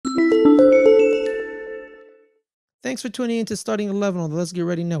Thanks for tuning in to Starting 11 on the Let's Get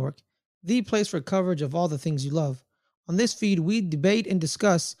Ready Network, the place for coverage of all the things you love. On this feed, we debate and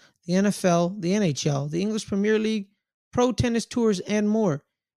discuss the NFL, the NHL, the English Premier League, pro tennis tours, and more.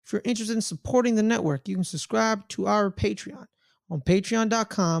 If you're interested in supporting the network, you can subscribe to our Patreon on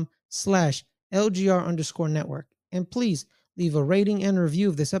patreon.com/LGR_network. And please leave a rating and review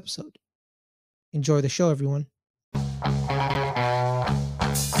of this episode. Enjoy the show, everyone.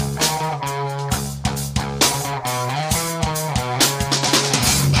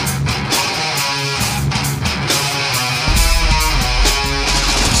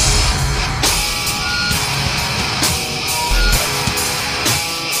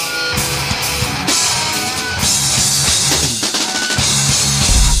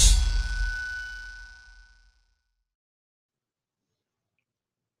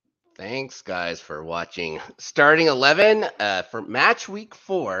 Thanks, guys, for watching Starting 11 for match week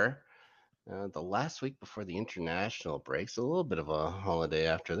 4, the last week before the international breaks. A little bit of a holiday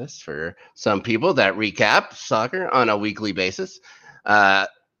after this for some people that recap soccer on a weekly basis. I'm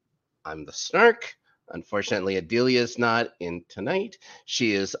the Snark. Unfortunately, Adelia is not in tonight.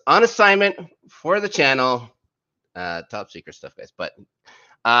 She is on assignment for the channel. Top secret stuff, guys. But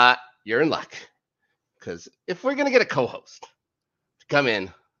you're in luck, because if we're going to get a co-host to come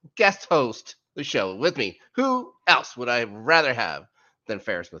in, guest host the show with me, who else would I rather have than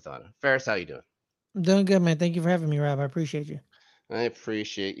Ferris Mathana? Ferris, how you doing? I'm doing good, man. Thank you for having me, Rob. I appreciate you. I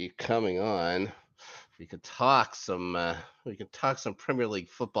appreciate you coming on. We could talk some Premier League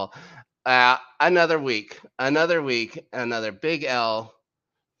football. Another week, another big L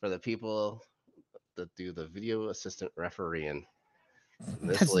for the people that do the video assistant refereeing in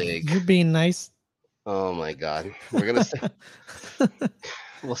this league. You're being nice. Oh my God, we're gonna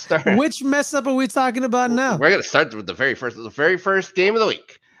we'll start. Which mess up are we talking about now? We're gonna start with the very first game of the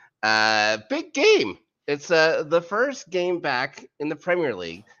week. Big game. It's the first game back in the Premier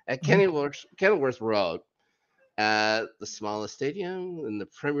League at Kenilworth Road, the smallest stadium in the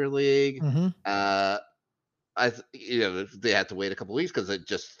Premier League. They had to wait a couple weeks because it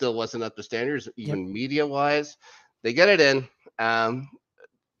just still wasn't up to standards, even media wise. They get it in.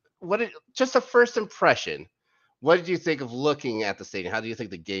 Just a first impression? What did you think of looking at the stadium? How do you think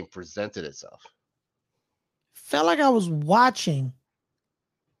the game presented itself? Felt like I was watching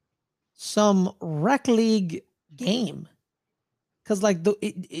some rec league game, because like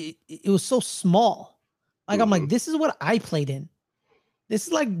it was so small. Like I'm like, this is what I played in. This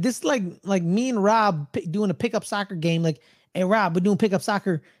is like me and Rob doing a pickup soccer game. Like, hey Rob, we're doing pickup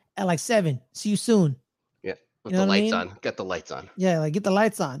soccer at like 7. See you soon. Yeah, with the lights on. Get the lights on. Yeah, like get the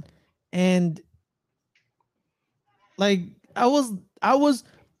lights on. And like I was,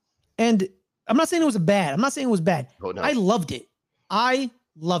 and I'm not saying it was bad. Oh, no. I loved it.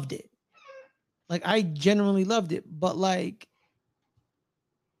 Like I genuinely loved it. But like,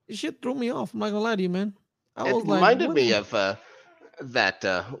 it shit threw me off. I'm not gonna lie to you, man. It reminded me of that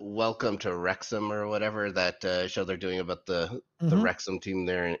Welcome to Wrexham or whatever, that show they're doing about the Wrexham team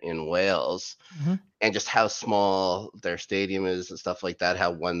there in Wales, and just how small their stadium is and stuff like that,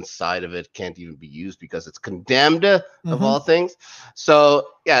 how one side of it can't even be used because it's condemned of all things. So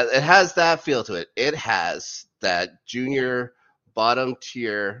yeah, it has that feel to it. It has that junior bottom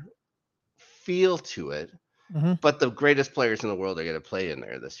tier feel to it, but the greatest players in the world are going to play in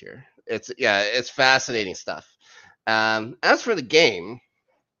there this year. It's fascinating stuff. As for the game,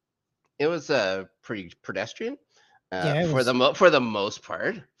 it was pretty pedestrian. For the most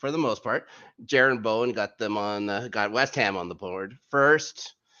part. Jaron Bowen got West Ham on the board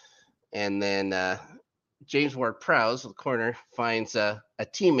first, and then James Ward-Prowse, the corner, finds a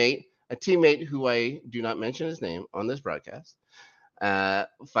teammate who I do not mention his name on this broadcast.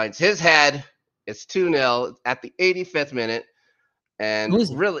 Finds his head. It's 2-0 at the 85th minute, and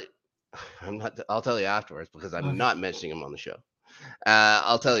really, I'll tell you afterwards, because I'm not mentioning him on the show.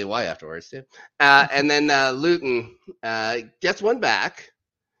 I'll tell you why afterwards too. And then Luton gets one back.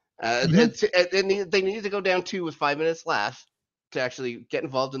 They needed to go down 2 with 5 minutes left to actually get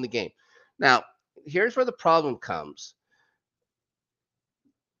involved in the game. Now, here's where the problem comes.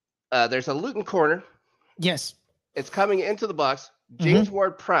 There's a Luton corner. Yes. It's coming into the box. James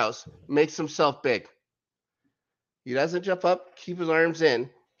Ward-Prowse makes himself big. He doesn't jump up, keep his arms in.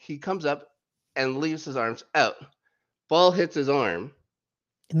 He comes up and leaves his arms out. Ball hits his arm.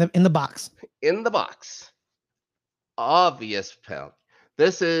 In the box. In the box. Obvious penalty.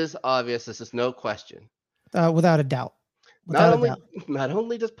 This is obvious. This is no question. Without a doubt. Not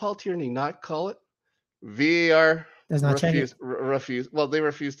only does Paul Tierney not call it, VAR does not refuse. Well, they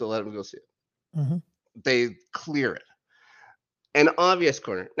refuse to let him go see it. They clear it. An obvious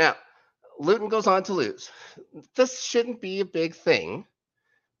corner. Now, Luton goes on to lose. This shouldn't be a big thing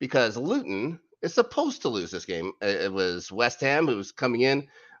because Luton is supposed to lose this game. It was West Ham who was coming in.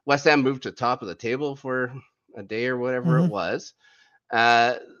 West Ham moved to the top of the table for a day or whatever it was.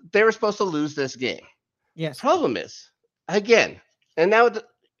 They were supposed to lose this game. Yes. Problem is, again, and now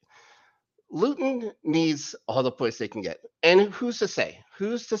Luton needs all the points they can get. And who's to say?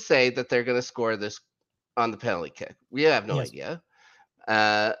 Who's to say that they're going to score this on the penalty kick? We have no idea.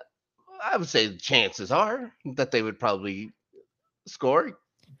 I would say chances are that they would probably score,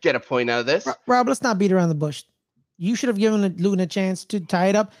 get a point out of this. Rob, let's not beat around the bush. You should have given Luton a chance to tie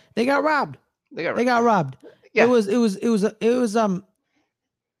it up. They got robbed. They got robbed. Yeah. It was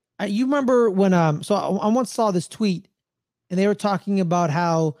you remember when so I once saw this tweet and they were talking about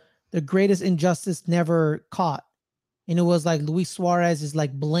how the greatest injustice never caught. And it was like Luis Suarez's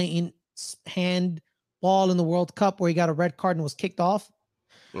like blatant hand ball in the World Cup where he got a red card and was kicked off.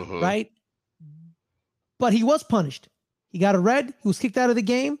 Right? But he was punished. He got a red, he was kicked out of the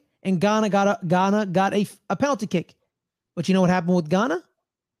game, and Ghana got a penalty kick. But you know what happened with Ghana?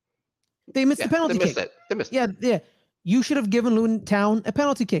 They missed the penalty kick. They missed it. Yeah. You should have given Luton Town a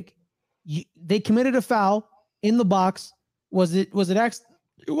penalty kick. They committed a foul in the box. Was it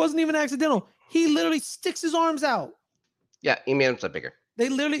it wasn't even accidental. He literally sticks his arms out. Yeah, he made himself bigger. They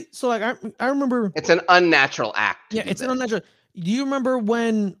literally, so like I remember. It's an unnatural act. Yeah, it's an unnatural. Do you remember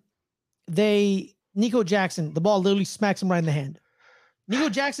when Nico Jackson, the ball literally smacks him right in the hand? Nico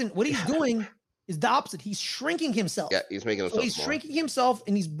Jackson, what he's doing is the opposite. He's shrinking himself. Yeah, he's making himself. So he's shrinking himself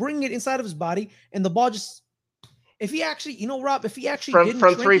and he's bringing it inside of his body, and the ball just. If he actually, Rob, if he actually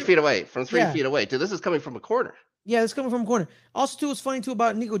from 3 feet away, dude, this is coming from a corner. Yeah, it's coming from a corner. Also, too, what's funny too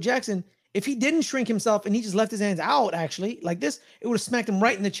about Nico Jackson, if he didn't shrink himself and he just left his hands out, actually, like this, it would have smacked him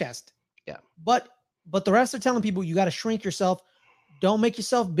right in the chest. Yeah. But the refs are telling people you got to shrink yourself. Don't make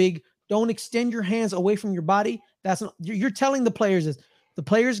yourself big. Don't extend your hands away from your body. That's not, you're telling the players this. The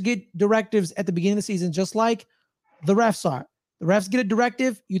players get directives at the beginning of the season, just like the refs are. The refs get a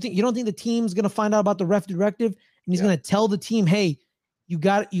directive. You don't think the team's gonna find out about the ref directive, and he's gonna tell the team, "Hey, you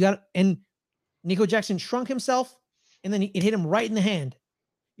got it." And Nico Jackson shrunk himself, and then it hit him right in the hand.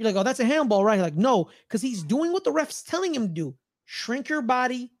 You're like, "Oh, that's a handball, right?" You're like, no, because he's doing what the ref's telling him to do. Shrink your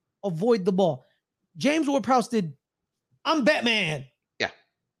body, avoid the ball. James Ward-Prowse did. I'm Batman. Yeah,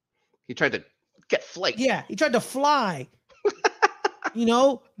 he tried to get flight. Yeah, he tried to fly.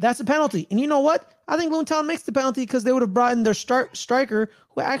 That's a penalty. And you know what? I think Luton Town makes the penalty because they would have brought in their striker,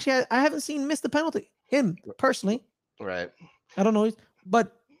 who actually I haven't seen miss the penalty. Him, personally. Right. I don't know.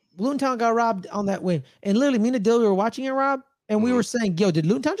 But Luton Town got robbed on that win. And literally, me and Adelia were watching it, Rob, and we were saying, yo, did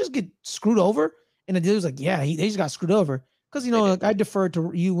Luton Town just get screwed over? And Adelia was like, yeah, they just got screwed over. Because, like, I defer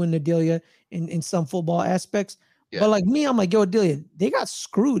to you and Adelia in some football aspects. Yeah. But like me, I'm like, yo, Adelia, they got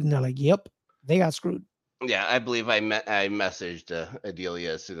screwed. And they're like, yep, they got screwed. Yeah, I believe I messaged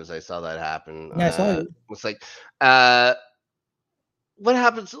Adelia as soon as I saw that happen. Yeah, I saw it. It's like, what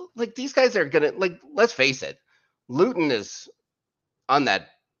happens? Like, these guys are gonna, like, let's face it, Luton is on that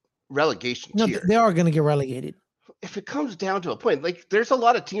relegation tier. They are gonna get relegated. If it comes down to a point, like, there's a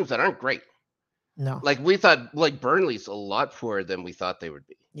lot of teams that aren't great. No, like we thought, like Burnley's a lot poorer than we thought they would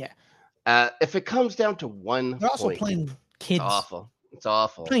be. Yeah. If it comes down to one, they're also playing kids. It's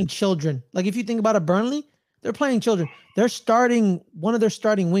awful. Playing children. Like, if you think about it, Burnley, they're playing children. One of their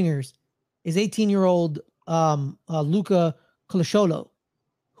starting wingers is 18-year-old Luca Colasholo,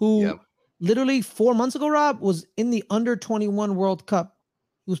 who literally 4 months ago, Rob, was in the under-21 World Cup.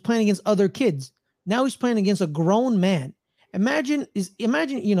 He was playing against other kids. Now he's playing against a grown man. Imagine,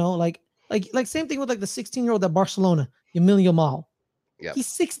 like same thing with like the 16-year-old at Barcelona, Lamine Yamal. Yeah. He's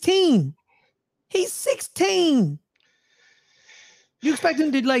 16. He's 16. You expect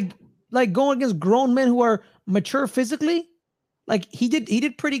him to like go against grown men who are mature physically? Like he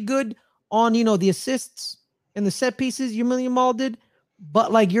did pretty good on the assists and the set pieces Lamine Yamal did,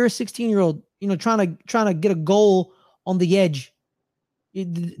 but like you're a 16-year-old, trying to get a goal on the edge.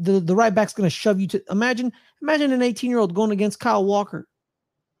 The right back's gonna shove you to imagine an 18-year-old going against Kyle Walker.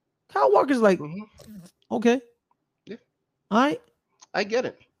 Kyle Walker's like, okay. Yeah. All right. I get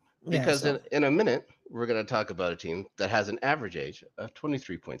it. Because in a minute, we're going to talk about a team that has an average age of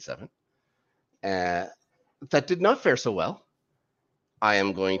 23.7. That did not fare so well. I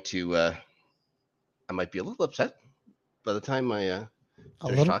am going to, I might be a little upset by the time I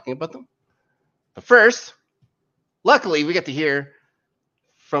finish talking about them. But first, luckily, we get to hear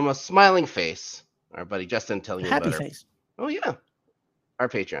from a smiling face, our buddy Justin telling you about happy face. Oh, yeah. Our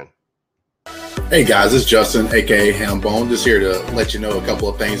Patreon. Hey guys, it's Justin, aka Hambone, just here to let you know a couple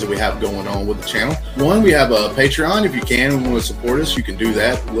of things that we have going on with the channel. One, we have a Patreon. If you can and want to support us, you can do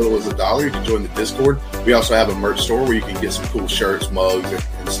that. As little as $1. You can join the Discord. We also have a merch store where you can get some cool shirts, mugs,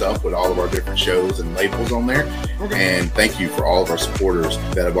 and stuff with all of our different shows and labels on there. Okay. And thank you for all of our supporters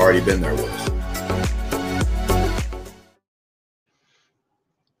that have already been there with us.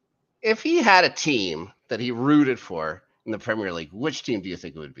 If he had a team that he rooted for in the Premier League, which team do you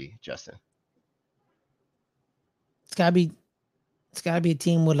think it would be, Justin? It's gotta be a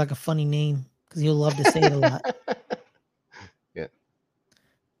team with like a funny name because you'll love to say it a lot. Yeah.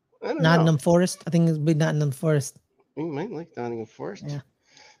 Nottingham Forest. I think it would be Nottingham Forest. He might like Nottingham Forest. Yeah.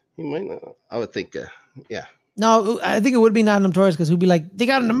 He might not. I would think, yeah. No, I think it would be Nottingham Forest because who'd be like, they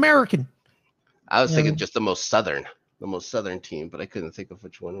got an American. I was thinking just the most southern team, but I couldn't think of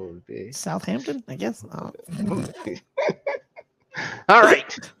which one it would be. Southampton, I guess. Oh. All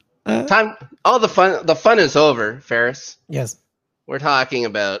right. Time. All the fun is over, Ferris. Yes. We're talking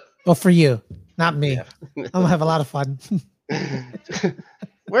about. Well, for you, not me. Yeah. I'm gonna have a lot of fun.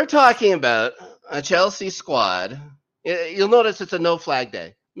 We're talking about a Chelsea squad. You'll notice it's a no flag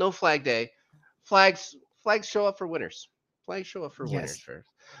day. No flag day. Flags show up for winners. Flags show up for winners first.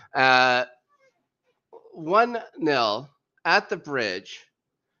 1-0 at the Bridge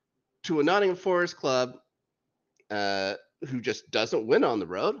to a Nottingham Forest club who just doesn't win on the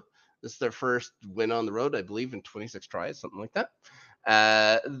road. This is their first win on the road, I believe, in 26 tries, something like that.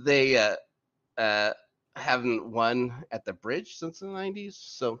 They haven't won at the Bridge since the 90s.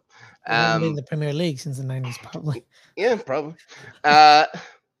 So haven't been in the Premier League since the 90s, probably. Yeah, probably.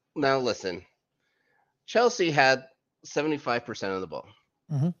 Now, listen. Chelsea had 75% of the ball.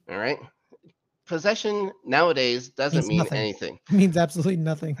 Mm-hmm. All right? Possession nowadays doesn't mean anything. It means absolutely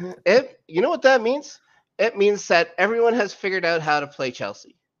nothing. You know what that means? It means that everyone has figured out how to play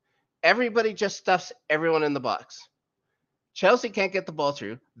Chelsea. Everybody just stuffs everyone in the box. Chelsea can't get the ball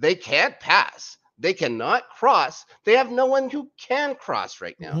through. They can't pass. They cannot cross. They have no one who can cross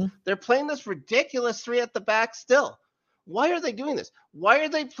right now. Mm-hmm. They're playing this ridiculous 3 at the back still. Why are they doing this? Why are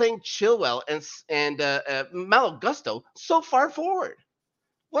they playing Chilwell and Malo Gusto so far forward?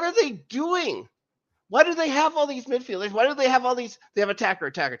 What are they doing? Why do they have all these midfielders? Why do they have all these? They have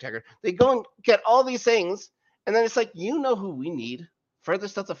attacker. They go and get all these things, and then it's like, you know who we need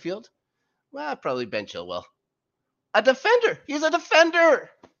furthest up the field? Well, probably Ben Chilwell. A defender. He's a defender.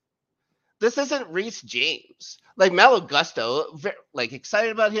 This isn't Reece James. Like Malo Gusto, like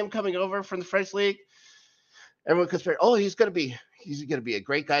excited about him coming over from the French league. Everyone conspired, he's gonna be a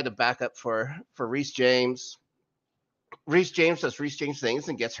great guy to back up for Reece James. Reece James does Reece James things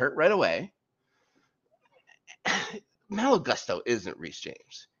and gets hurt right away. Malo Gusto isn't Reece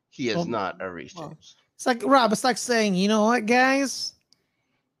James. He is not a Reece James. It's like, Rob, it's like saying, you know what, guys?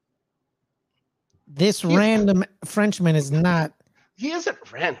 This random Frenchman is not. He isn't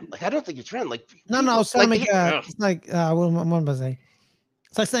random. Like, I don't think it's random. Like, no. So like, it's like, what am I saying?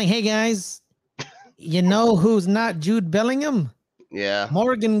 It's like saying, hey, guys, you know who's not Jude Bellingham? Yeah.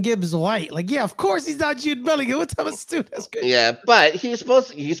 Morgan Gibbs White. Like, yeah, of course he's not Jude Bellingham. What type of student? That's good. Yeah, but he's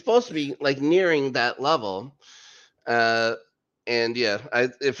supposed to be like nearing that level. And yeah,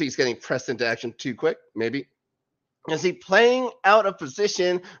 if he's getting pressed into action too quick, maybe. Is he playing out of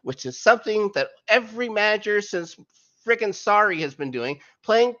position, which is something that every manager since freaking Sarri has been doing,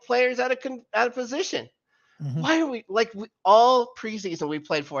 playing players out of position. Mm-hmm. Why are we all preseason we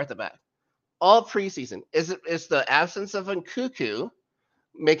played 4 at the back? All preseason is the absence of Nkunku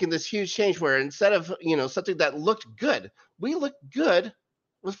making this huge change where instead of something that looked good, we looked good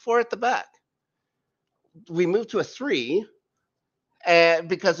with 4 at the back. We moved to a 3, and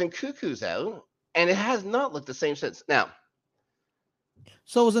because Nkunku's out, and it has not looked the same since. Now,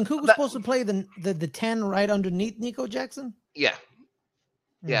 so was Nkunku supposed to play the 10 right underneath Nico Jackson? Yeah.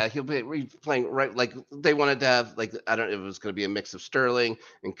 Yeah, he'll be playing right. Like they wanted to have, I don't know if it was going to be a mix of Sterling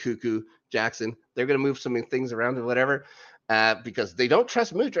and Nkunku, Jackson. They're going to move some things around or whatever because they don't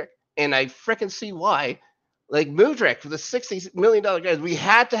trust Mudryk. And I freaking see why. Like Mudryk for the $60 million guys,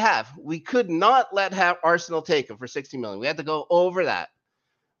 we could not let Arsenal take him for $60 million. We had to go over that.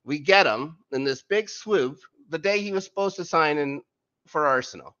 We get him in this big swoop the day he was supposed to sign in for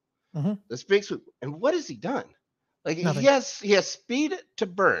Arsenal. Mm-hmm. This big swoop. And what has he done? Like he has speed to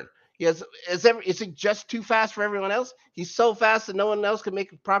burn. Is he just too fast for everyone else? He's so fast that no one else can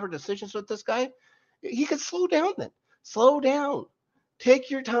make proper decisions with this guy. He could slow down then. Slow down. Take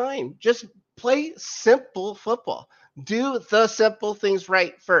your time. Just play simple football. Do the simple things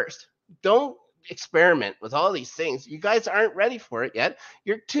right first. Don't experiment with all these things. You guys aren't ready for it yet.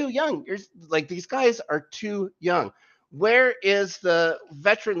 You're too young. These guys are too young. Where is the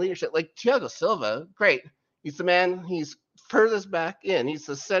veteran leadership? Like Thiago Silva, great. He's the man. He's furthest back in. He's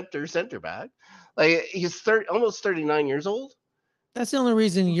the center back. Like he's almost 39 years old. That's the only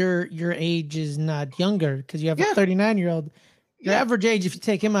reason your age is not younger, because you have a 39-year-old. Your average age, if you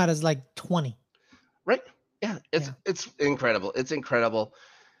take him out, is like 20. Right? Yeah, it's incredible. It's incredible.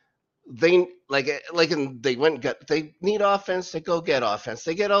 They they need offense. They go get offense.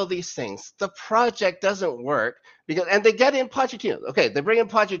 They get all these things. The project doesn't work and they get in Pochettino. Okay, they bring in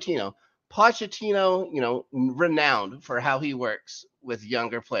Pochettino. Pochettino, renowned for how he works with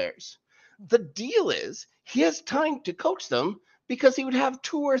younger players. The deal is he has time to coach them because he would have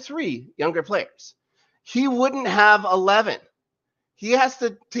 2 or 3 younger players. He wouldn't have 11. He has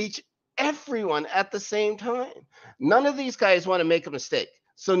to teach everyone at the same time. None of these guys want to make a mistake.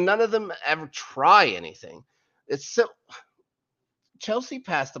 So none of them ever try anything. Chelsea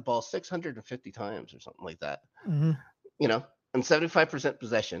passed the ball 650 times or something like that. Mm-hmm. And 75%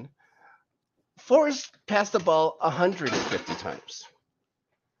 possession. Forest passed the ball 150 times.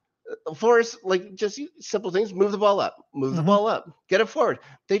 Forest, just simple things, move the ball up, the ball up, get it forward.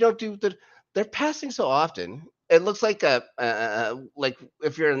 They don't do that. They're passing so often. It looks like like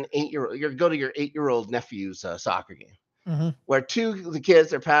if you're an 8-year-old, you go to your 8-year-old nephew's soccer game, where 2 of the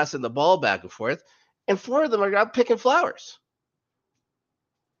kids are passing the ball back and forth, and 4 of them are out picking flowers.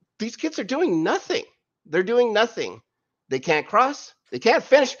 These kids are doing nothing. They're doing nothing. They can't cross. They can't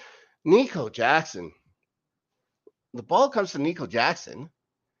finish. Nico Jackson. The ball comes to Nico Jackson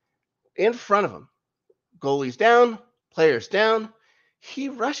in front of him. Goalie's down, players down. He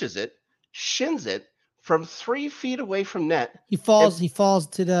rushes it, shins it from 3 feet away from net. He falls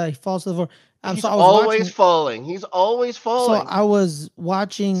to the floor. He's always falling. He's always falling. So I was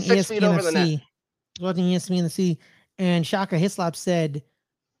watching 6 feet over the net. Watching ESPN, and Shaka Hislop said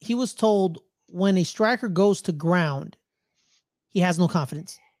he was told when a striker goes to ground, he has no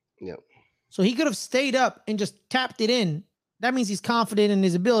confidence. Yeah. So he could have stayed up and just tapped it in. That means he's confident in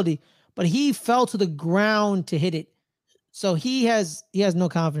his ability, but he fell to the ground to hit it. So he has no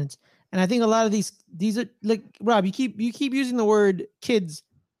confidence. And I think a lot of these are like, Rob, you keep using the word kids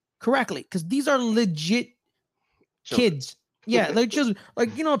correctly, because these are legit kids. Yeah, like just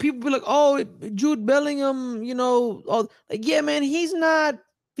like, people be like, oh, Jude Bellingham, yeah, man, he's not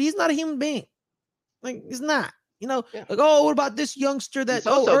a human being. Like, he's not. Like, oh, what about this youngster that? He's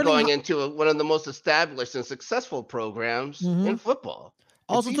also going into one of the most established and successful programs in football.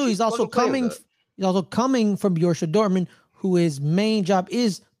 Also, too, he's also coming from Borussia Dortmund, whose main job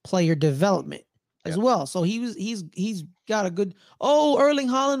is player development as well. So he's got a good. Oh, Erling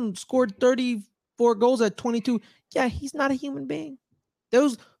Haaland scored 34 goals at 22. Yeah, he's not a human being.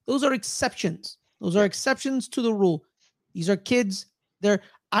 Those are exceptions. Those are exceptions to the rule. These are kids.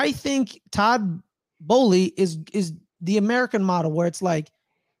 I think Todd Bowley is the American model, where it's like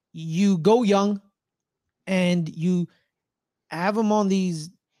you go young and you have them on these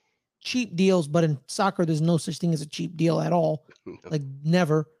cheap deals, but in soccer there's no such thing as a cheap deal at all. Like,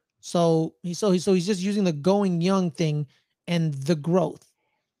 never. So he's just using the going young thing and the growth.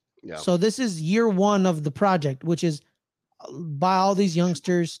 Yeah. So this is year 1 of the project, which is by all these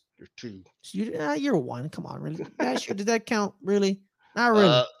youngsters. Year 2. Year 1. Come on, really? Did that count? Really? Not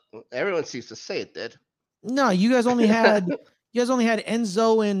really. Everyone seems to say it did. No, you guys only had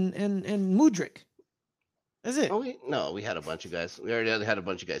Enzo and Mudryk. That's it. Oh, we had a bunch of guys. We already had a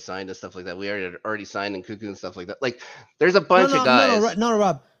bunch of guys signed and stuff like that. We already signed in Cuckoo and stuff like that. Like, there's a bunch of guys. No,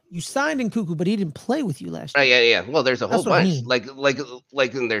 Rob. You signed in Cuckoo, but he didn't play with you last year. Yeah. Well, there's a whole bunch.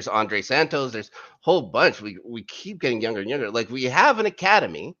 And there's Andre Santos. There's a whole bunch. We keep getting younger and younger. Like, we have an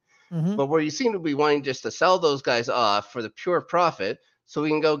academy, but where you seem to be wanting just to sell those guys off for the pure profit, so we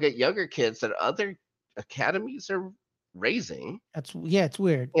can go get younger kids that other academies are raising. It's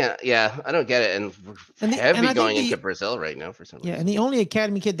weird. Yeah, I don't get it. And we're going into Brazil right now for some reason. Yeah, and the only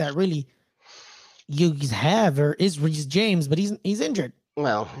academy kid that really you have is Reece James, but he's injured.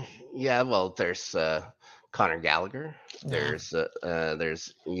 Well, yeah. Well, there's Conor Gallagher. There's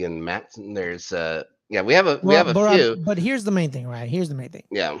Ian Matson. There's we have a few. But here's the main thing, right? Here's the main thing.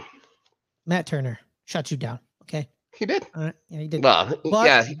 Yeah. Matt Turner shut you down. Okay. He did. Yeah, he did. Well,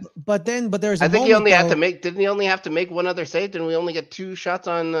 but there's. I think he only didn't he only have to make one other save? Didn't we only get 2 shots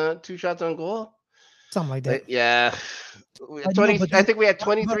on goal? Something like that. Yeah. 20. I think we had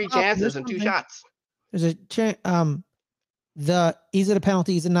 23 chances and 2 shots. There's a chance. Is it a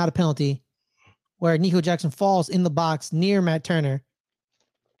penalty? Is it not a penalty? Where Nico Jackson falls in the box near Matt Turner.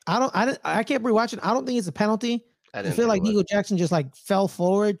 I can't rewatch it. I don't think it's a penalty. I feel like Nico Jackson just like fell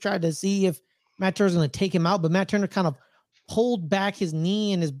forward, tried to see if Matt Turner's going to take him out, but Matt Turner kind of pulled back his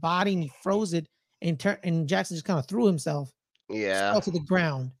knee and his body and he froze it. and Jackson just kind of threw himself, Yeah, fell to the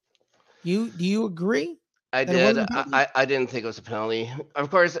ground. Do you agree I that it did. wasn't a penalty? I didn't think it was a penalty. Of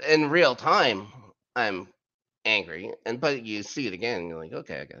course, in real time, I'm angry, but you see it again, and you're like,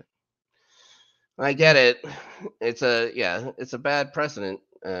 okay, I get it. I get it. It's a bad precedent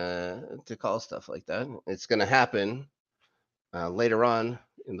to call stuff like that. It's going to happen later on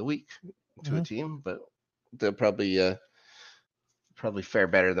in the week to a team, but they'll probably fare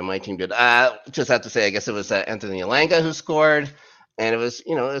better than my team did. Just have to say, I guess it was Anthony Alanga who scored, and it was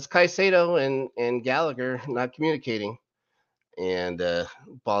it's Caicedo and Gallagher not communicating, and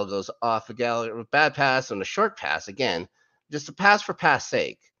ball goes off of Gallagher, bad pass and a short pass again, just a pass for pass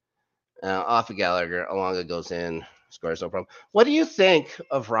sake, off of Gallagher. Alanga goes in, scores no problem. What do you think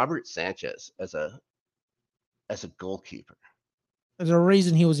of Robert Sanchez as a goalkeeper? There's a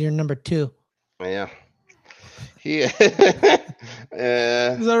reason he was your number 2. Yeah. He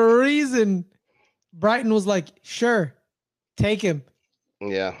There's a reason Brighton was like, sure, take him.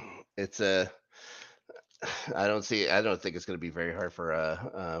 Yeah, it's I don't think it's going to be very hard for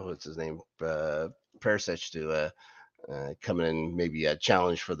what's his name, Perisic to come in and maybe a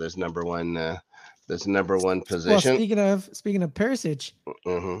challenge for this number one position. Well, speaking of Perisic,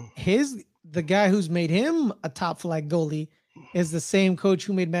 the guy who's made him a top flight goalie is the same coach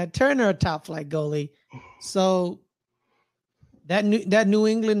who made Matt Turner a top flight goalie. So that New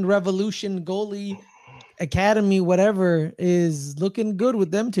England Revolution goalie academy, whatever, is looking good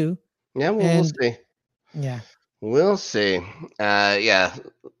with them too. Yeah, we'll see. Yeah, we'll see. Yeah,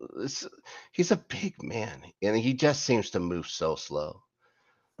 he's a big man, and he just seems to move so slow.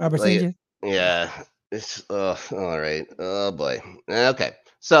 Robert Sanchez. Yeah, it's all right. Oh boy. Okay,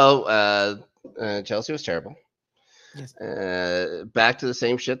 so Chelsea was terrible. Yes. Back to the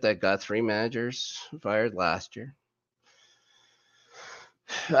same shit that got 3 managers fired last year.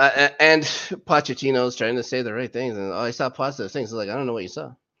 And Pochettino's trying to say the right things, and I saw positive things. Like, I don't know what you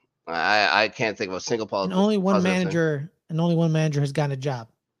saw. I can't think of a single positive. And only one manager has gotten a job.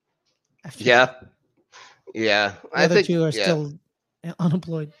 Yeah. The other 2 are still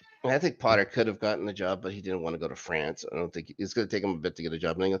unemployed. I think Potter could have gotten the job, but he didn't want to go to France. I don't think it's going to take him a bit to get a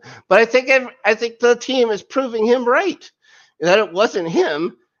job in England. But I think the team is proving him right, that it wasn't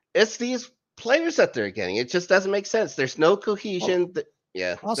him. It's these players that they're getting. It just doesn't make sense. There's no cohesion.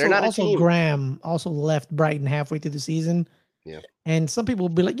 They're not a team. Graham also left Brighton halfway through the season. Yeah. And some people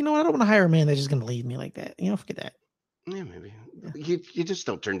will be like, I don't want to hire a man that's just going to leave me like that. Forget that. Yeah, maybe. Yeah. You just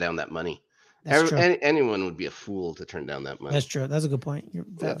don't turn down that money. That's true. Anyone would be a fool to turn down that money. That's true. That's a good point.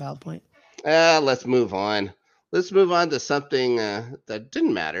 Valid point. Let's move on. Let's move on to something that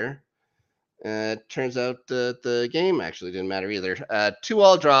didn't matter. Turns out the game actually didn't matter either.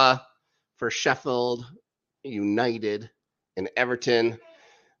 2-2 draw for Sheffield United and Everton.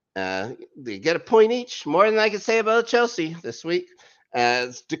 They get a point each. More than I can say about Chelsea this week.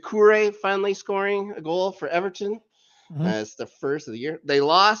 As Doucouré finally scoring a goal for Everton. It's the first of the year. They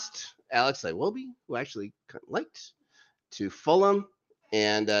lost Alex Iwobi, who actually liked, to Fulham.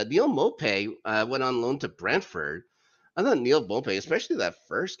 And Neil Maupay went on loan to Brentford. I thought Neil Maupay, especially that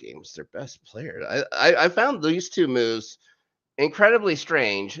first game, was their best player. I found these 2 moves incredibly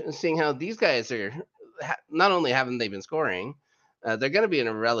strange, and seeing how these guys are not only haven't they been scoring, they're going to be in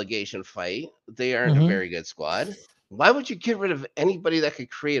a relegation fight. They aren't a very good squad. Why would you get rid of anybody that could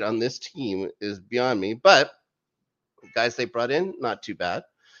create on this team is beyond me. But guys they brought in, not too bad.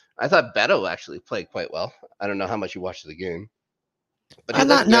 I thought Beto actually played quite well. I don't know how much you watched the game, but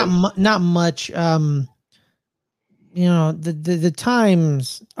not much. The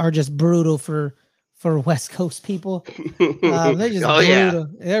times are just brutal for West Coast people. They're just brutal. Yeah.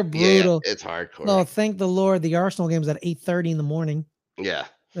 They're brutal. Yeah, it's hardcore. So thank the Lord, the Arsenal game's at 8:30 in the morning. Yeah,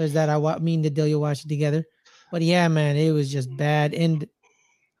 there's that. Me and Dedelia watched it together. But yeah, man, it was just bad. And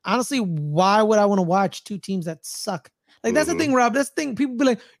honestly, why would I want to watch 2 teams that suck? Like, that's the thing, Rob. That's the thing. People be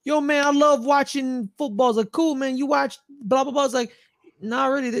like, yo, man, I love watching football. It's like, cool, man. You watch blah, blah, blah. It's like, not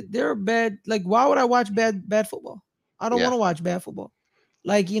really. They're bad. Like, why would I watch bad football? I don't want to watch bad football.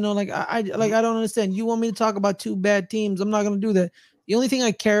 Like, I don't understand. You want me to talk about 2 bad teams? I'm not going to do that. The only thing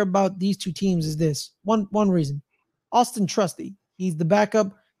I care about these 2 teams is this. One reason. Austin Trusty. He's the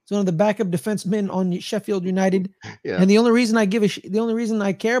backup. He's one of the backup defensemen on Sheffield United. Yeah. And the only reason I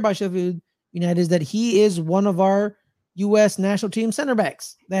care about Sheffield United is that he is one of our U.S. national team center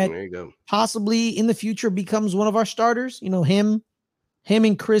backs that possibly in the future becomes one of our starters. Him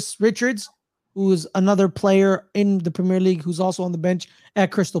and Chris Richards, who is another player in the Premier League who's also on the bench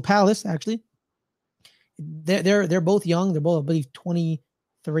at Crystal Palace. Actually, they're both young. They're both, I believe,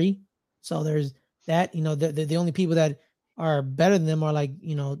 23. So there's that. They're the only people that are better than them, or like,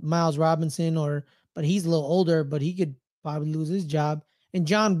 Miles Robinson, but he's a little older, but he could probably lose his job. And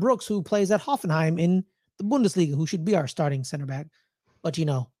John Brooks, who plays at Hoffenheim in the Bundesliga, who should be our starting center back. But,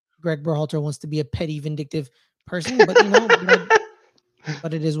 Greg Berhalter wants to be a petty, vindictive person, but,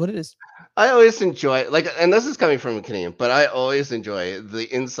 but it is what it is. I always enjoy, and this is coming from a Canadian, but I always enjoy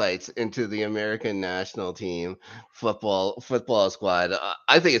the insights into the American national team football squad.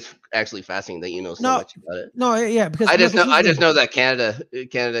 I think it's actually fascinating that you know so much about it. No, yeah, because I just know that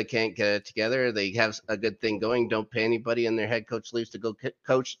Canada can't get it together. They have a good thing going. Don't pay anybody, and their head coach leaves to go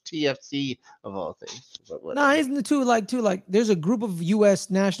coach TFC of all things. No, isn't it too like there's a group of U.S.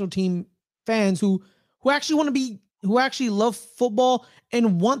 national team fans who actually want to be, who actually love football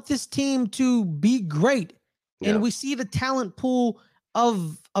and want this team to be great. Yeah. And we see the talent pool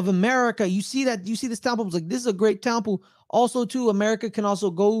of America. You see this talent pool. It's like, this is a great talent pool. Also, too, America can also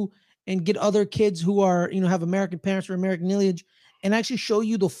go and get other kids who are, have American parents or American lineage and actually show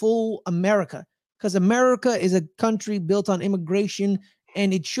you the full America. Because America is a country built on immigration,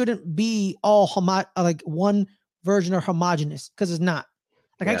 and it shouldn't be all like one version or homogenous, because it's not.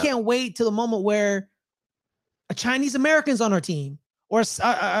 Like, I can't wait till the moment where a Chinese American's on our team, or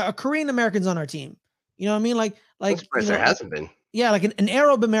a Korean American's on our team. You know what I mean? Like there hasn't been. Yeah, like an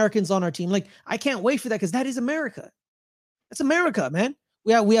Arab American's on our team. Like, I can't wait for that, because that is America. That's America, man.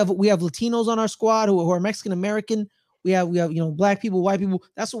 We have Latinos on our squad who are Mexican American. We have black people, white people.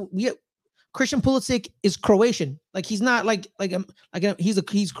 That's what we have. Christian Pulisic is Croatian. Like, he's not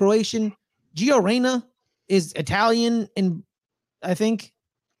he's Croatian. Gio Reyna is Italian, and I think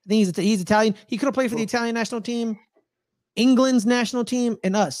he's Italian. He could have played for the Italian national team, England's national team,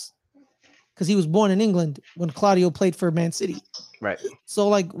 and us, because he was born in England when Claudio played for Man City. Right. So,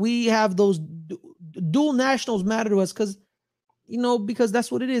 like, we have those dual nationals matter to us, because because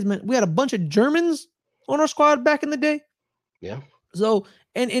that's what it is, man. We had a bunch of Germans on our squad back in the day. Yeah. So,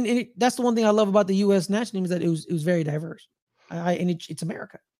 and that's the one thing I love about the U.S. national team, is that it was very diverse. It's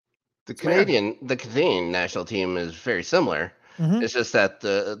America. The Canadian national team is very similar. Mm-hmm. It's just that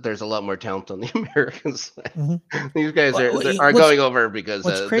there's a lot more talent on the American side. Mm-hmm. These guys are going over because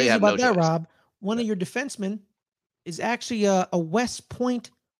what's crazy they have about no that, choice. Rob? One of your defensemen is actually a West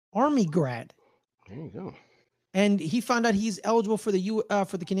Point Army grad. There you go. And he found out he's eligible for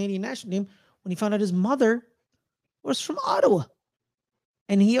the Canadian national team when he found out his mother was from Ottawa,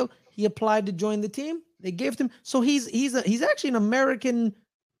 and he applied to join the team. They gave him, so he's actually an American.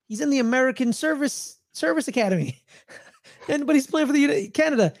 He's in the American Service Academy, but he's playing for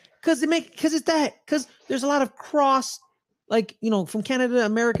Canada because there's a lot of cross, like, from Canada to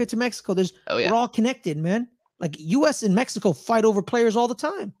America to Mexico. We're all connected, man. Like, U.S. and Mexico fight over players all the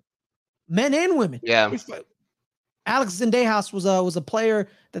time, men and women. Yeah. Alex Zendejas was a player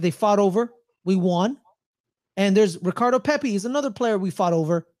that they fought over. We won. And there's Ricardo Pepi is another player we fought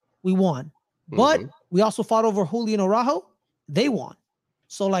over. We won. But we also fought over Julian Araujo. They won.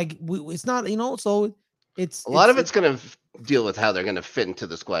 So, like, it's not, so it's... A lot of it's going to deal with how they're going to fit into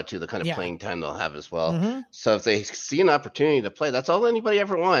the squad, too, the kind of playing time they'll have as well. Mm-hmm. So if they see an opportunity to play, that's all anybody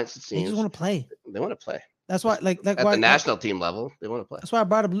ever wants, it seems. They just want to play. They want to play. That's why, at the national team level, they want to play. That's why I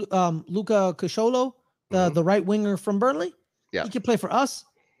brought up Luca Cosciolo, the right winger from Burnley. Yeah. He could play for us.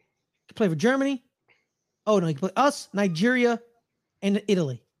 He could play for Germany. Oh, no, he could play us, Nigeria, and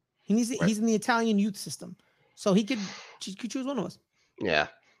Italy. He's in the Italian youth system. So he could choose one of us. Yeah.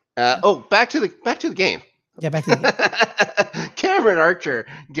 Back to the game. Yeah, back to the game. Cameron Archer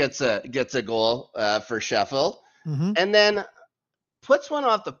gets a goal for Sheffield, and then puts one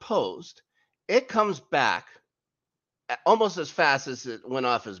off the post. It comes back almost as fast as it went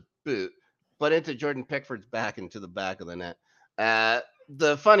off his boot, but into Jordan Pickford's back, into the back of the net.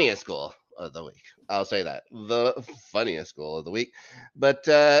 The funniest goal of the week. I'll say that. The funniest goal of the week. But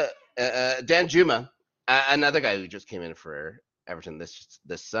Dan Juma, another guy who just came in for Everton this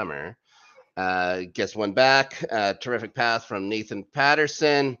summer, gets one back. Terrific pass from Nathan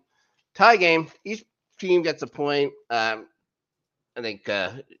Patterson. Tie game. Each team gets a point. I think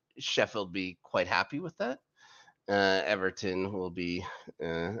Sheffield will be quite happy with that. Everton will be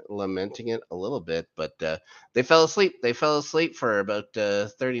lamenting it a little bit, but they fell asleep. They fell asleep for about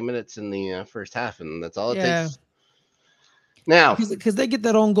 30 minutes in the first half, and that's all it takes. Now, because they get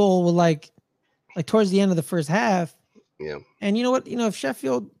that own goal with like towards the end of the first half. Yeah. And you know what? If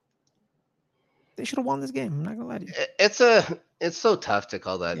Sheffield, they should have won this game. I'm not gonna lie to you. It's so tough to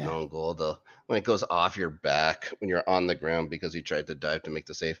call that an own goal, though, when it goes off your back when you're on the ground because you tried to dive to make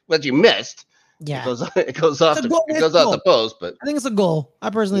the save, but you missed. Yeah, it goes off the post, but I think it's a goal.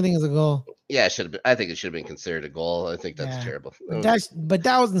 I personally think it's a goal. Yeah, it should have been. I think it should have been considered a goal. I think that's terrible. But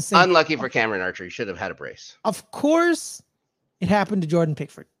that was insane. Unlucky for Cameron Archer. He should have had a brace. Of course, it happened to Jordan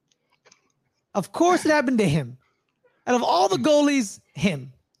Pickford. Of course, it happened to him. Out of all the goalies,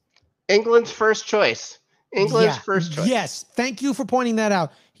 him. England's first choice. England's first choice. Yes, thank you for pointing that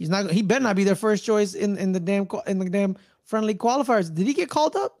out. He's not. He better not be their first choice in the damn friendly qualifiers. Did he get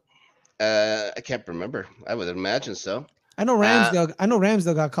called up? I can't remember. I would imagine so. I know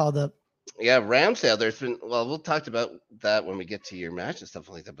Ramsdale got called up. Yeah, Ramsdale. There's been we'll talk about that when we get to your match and stuff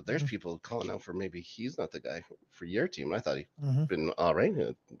like that. But there's people calling out for maybe he's not the guy for your team. I thought he'd been all right.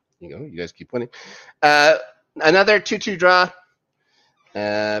 You guys keep winning. Another 2-2 draw.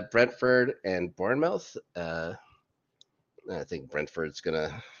 Brentford and Bournemouth. I think Brentford's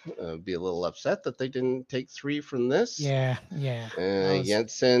gonna be a little upset that they didn't take 3 from this. Yeah.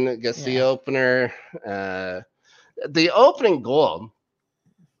 Jensen gets the opener. The opening goal,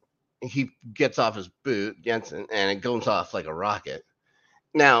 he gets off his boot, Jensen, and it goes off like a rocket.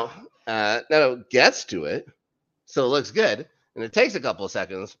 Now it gets to it, so it looks good, and it takes a couple of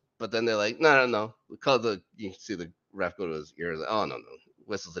seconds, but then they're like, no. You see the ref go to his ear, like, oh, no,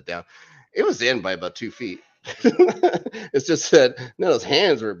 whistles it down. It was in by about 2 feet. It's just that his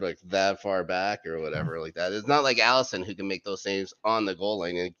hands were like that far back or whatever like that. It's not like Allison who can make those saves on the goal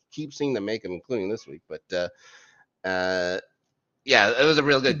line, and keep seeing them make them, including this week. But yeah, it was a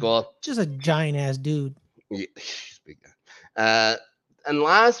real good goal. Just a giant ass dude. Yeah, big guy. And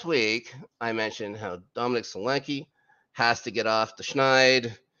last week I mentioned how Dominic Solanke has to get off the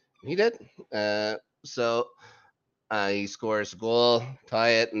schneid. He did. So he scores a goal, tie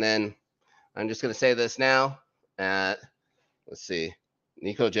it, and then I'm just going to say this now. Let's see.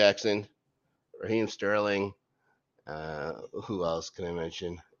 Nico Jackson, Raheem Sterling. Who else can I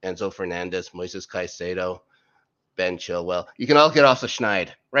mention? Enzo Fernandez, Moises Caicedo, Ben Chilwell. You can all get off the schneid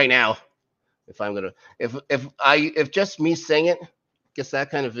right now. If just me saying it gets that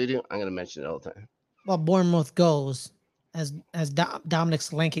kind of video, I'm going to mention it all the time. Well, Bournemouth goes as Dominic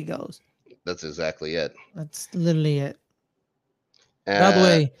Solanke goes. That's exactly it. That's literally it. By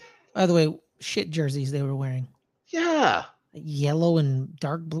the way, shit jerseys they were wearing. Yeah. Yellow and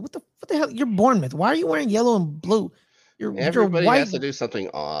dark blue. What the hell? You're Bournemouth. Why are you wearing yellow and blue? Everybody white. has to do something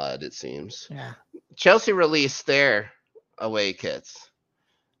odd, it seems. Yeah. Chelsea released their away kits,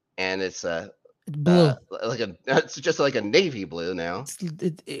 and it's blue. It's just like a navy blue now.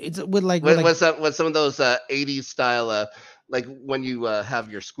 It's with some of those 80s style like when you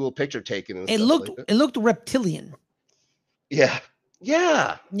have your school picture taken. And it looked reptilian. Yeah.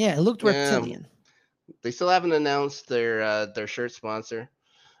 It looked reptilian. They still haven't announced their shirt sponsor.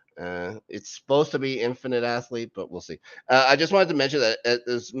 It's supposed to be Infinite Athlete, but we'll see. I just wanted to mention that it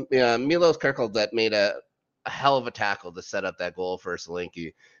was Milos Kerkel that made a hell of a tackle to set up that goal for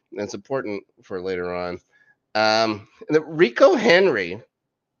Solanke. And it's important for later on. And Rico Henry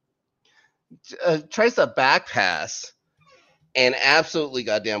tries to back pass and absolutely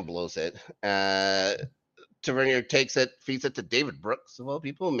goddamn blows it. Tavernier takes it, feeds it to David Brooks, of all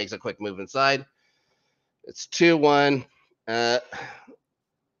people, and makes a quick move inside. It's 2-1.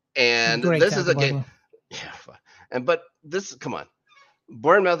 And this is a game. Yeah, but this, come on.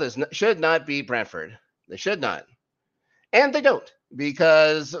 Bournemouth should not beat Brentford. They should not. And they don't.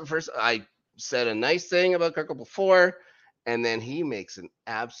 Because first, I said a nice thing about Kirkle before, and then he makes an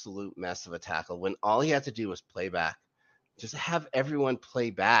absolute mess of a tackle when all he had to do was play back. Just have everyone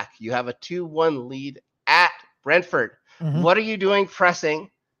play back. You have a 2-1 lead at Brentford. Mm-hmm. What are you doing pressing?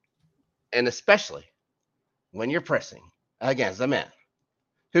 And especially when you're pressing against a man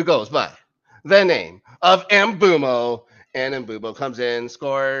who goes by the name of Mbumo. And Mbumo comes in,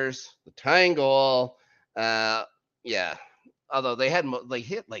 scores the tying goal. Yeah. Although they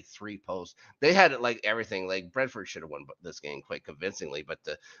hit like 3 posts. They had it like everything. Like Brentford should have won this game quite convincingly, but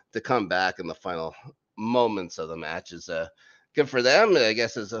to come back in the final moments of the match is good for them. I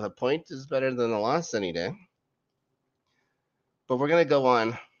guess as a point is better than a loss any day. But we're gonna go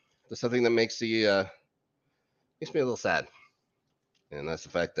on to something that makes me a little sad, and that's the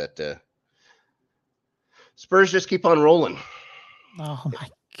fact that Spurs just keep on rolling. Oh my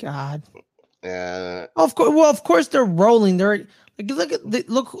God! Of course they're rolling. They're look at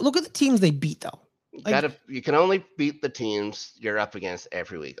the teams they beat though. You can only beat the teams you're up against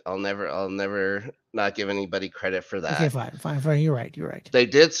every week. I'll never not give anybody credit for that. Okay, fine. You're right. They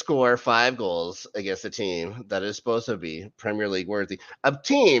did score 5 goals against a team that is supposed to be Premier League worthy. A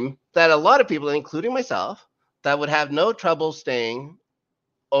team that a lot of people, including myself, that would have no trouble staying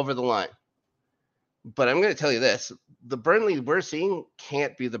over the line. But I'm going to tell you this. The Burnley we're seeing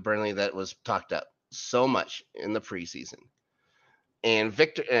can't be the Burnley that was talked up so much in the preseason. And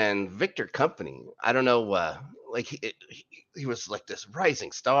Victor Company, I don't know, he was like this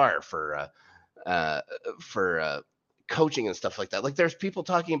rising star for coaching and stuff like that. Like there's people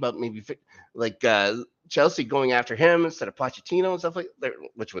talking about maybe like Chelsea going after him instead of Pochettino and stuff like that,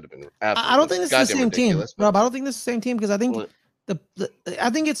 which would have been absolutely I don't think this is the same ridiculous, team, Rob. I don't think this is the same team because I think I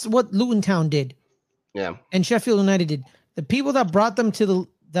think it's what Luton Town did. Yeah. And Sheffield United did. The people that brought them to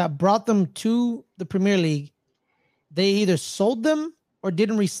the Premier League, they either sold them or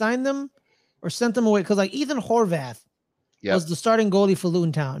didn't re-sign them or sent them away. Because like Ethan Horvath was the starting goalie for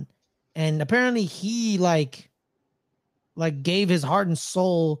Luton Town. And apparently he like gave his heart and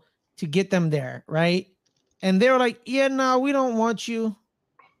soul to get them there, right? And they were like, yeah, no, we don't want you.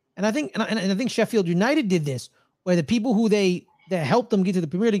 And I think I think Sheffield United did this, where the people who that helped them get to the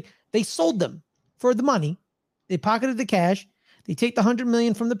Premier League, they sold them for the money. They pocketed the cash. They take the 100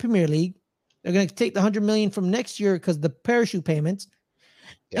 million from the Premier League. They're going to take the 100 million from next year because the parachute payments,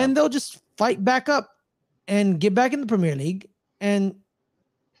 and they'll just fight back up and get back in the Premier League. And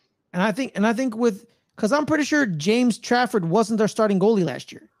I think because I'm pretty sure James Trafford wasn't their starting goalie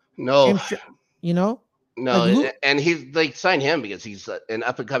last year. No, No, like and he signed him because he's an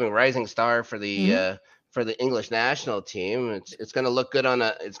up and coming rising star for the English national team. It's going to look good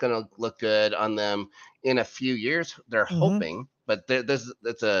on them in a few years. They're hoping, but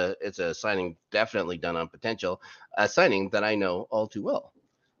it's a signing definitely done on potential. A signing that I know all too well.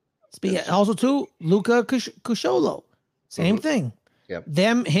 Also too, Luca Cucciolo, same thing.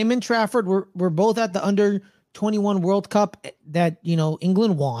 Yep. Him and Trafford were both at the under-21 World Cup that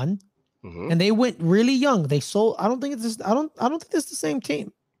England won, and they went really young. They sold. I don't think it's the same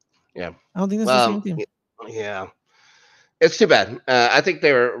team. Yeah, I don't think it's the same team. Yeah, it's too bad. I think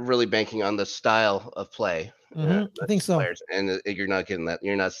they were really banking on the style of play. I think so. Players, and you're not getting that.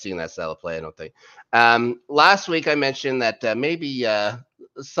 You're not seeing that style of play. I don't think. Last week I mentioned that maybe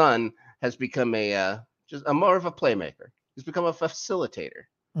Son has become just more of a playmaker. He's become a facilitator.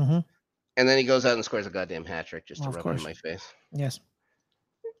 And then he goes out and scores a goddamn hat trick just to rub it in my face. Yes.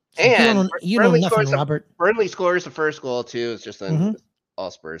 So and you know nothing, Robert. Burnley scores the first goal too. It's just then all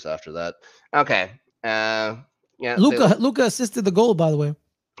Spurs after that. Okay. Yeah. Luca assisted the goal, by the way.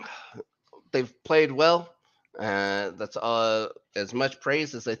 They've played well. That's as much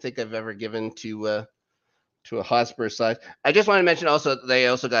praise as I think I've ever given to a Hotspur side. I just want to mention also they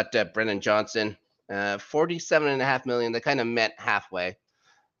also got Brennan Johnson. 47.5 million. They kind of met halfway.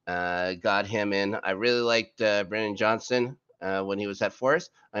 Got him in. I really liked Brennan Johnson when he was at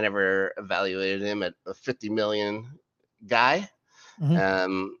Forest. I never evaluated him at a 50 million guy.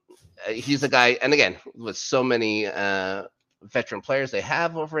 He's a guy, and again, with so many veteran players they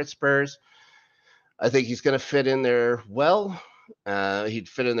have over at Spurs, I think he's going to fit in there well. He'd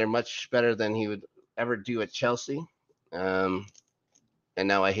fit in there much better than he would ever do at Chelsea. And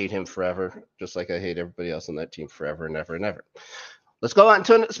now I hate him forever, just like I hate everybody else on that team forever and ever and ever. Let's go on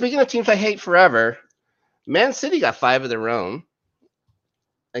to speaking of teams I hate forever. Man City got 5 of their own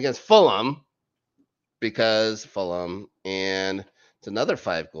against Fulham because Fulham, and it's another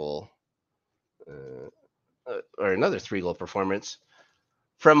 5-goal or another 3-goal performance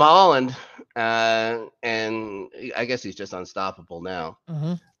from Holland, and I guess he's just unstoppable now.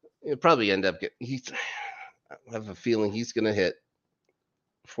 He'll probably end up I have a feeling he's going to hit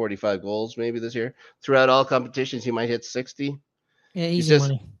 45 goals maybe this year. Throughout all competitions, he might hit 60. Yeah, easy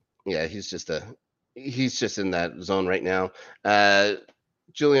money. Yeah, he's just in that zone right now.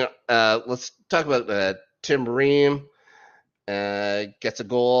 Julian, let's talk about Tim Ream. Gets a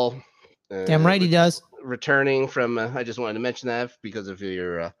goal. Damn right he does. Returning from, I just wanted to mention that because of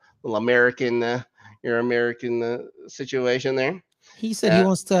your little American, situation there. He said he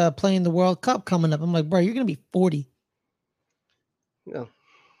wants to play in the World Cup coming up. I'm like, bro, you're gonna be 40. Yeah.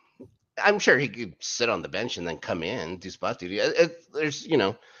 I'm sure he could sit on the bench and then come in, do spot duty. There's,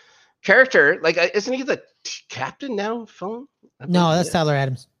 character. Like, isn't he the captain now? Fulham? No, that's Tyler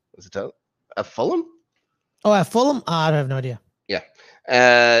Adams. Is it Tyler? At Fulham? Oh, at Fulham? I have no idea. Yeah.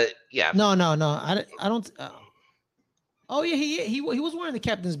 Yeah. No. I don't. Oh yeah, he was wearing the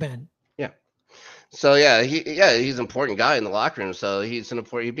captain's band. Yeah. So yeah, he's an important guy in the locker room. So he'd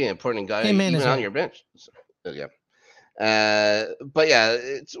be an important guy even on your bench. So, yeah. But yeah,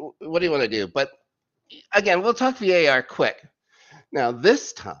 it's what do you want to do? But again, we'll talk VAR quick. Now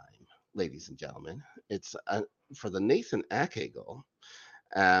this time, ladies and gentlemen, it's for the Nathan Ake goal,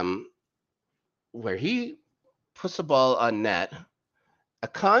 where he puts the ball on net,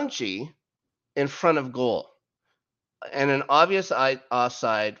 Akanji in front of goal, and an obvious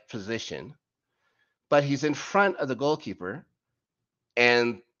offside position, but he's in front of the goalkeeper,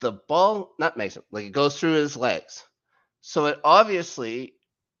 and the ball it goes through his legs. So it obviously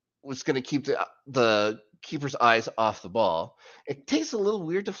was going to keep the keeper's eyes off the ball. It takes a little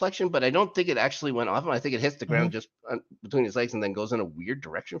weird deflection, but I don't think it actually went off him. I think it hits the ground just between his legs and then goes in a weird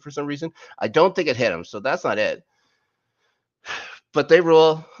direction for some reason. I don't think it hit him, so that's not it. But they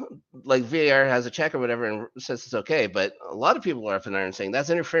rule, like VAR has a check or whatever and says it's okay. But a lot of people are up in there and saying that's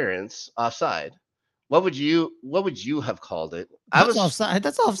interference, offside. What would you have called it? That's offside.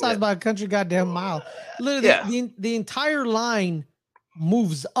 That's offside by a country goddamn mile. Literally, the entire line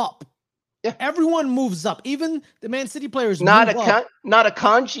moves up. Yeah, everyone moves up. Even the Man City players. Not a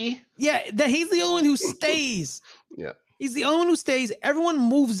kanji. Yeah, he's the only one who stays. Yeah, he's the only one who stays. Everyone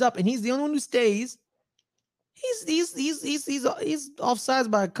moves up, and he's the only one who stays. He's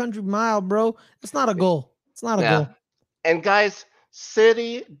offsides by a country mile, bro. It's not a goal. It's not a goal. And guys,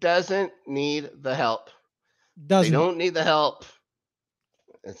 City doesn't need the help. They don't need the help.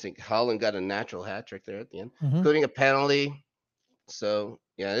 I think Holland got a natural hat trick there at the end, including a penalty. So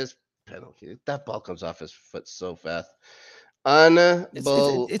yeah, it is penalty. That ball comes off his foot so fast.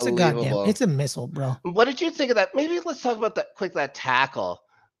 Unbelievable. It's a goddamn. It's a missile, bro. What did you think of that? Maybe let's talk about that tackle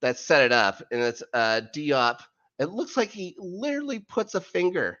that set it up, and it's Diop. It looks like he literally puts a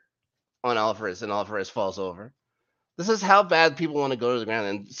finger on Alvarez, and Alvarez falls over. This is how bad people want to go to the ground,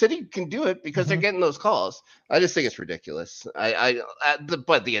 and City can do it because they're getting those calls. I just think it's ridiculous.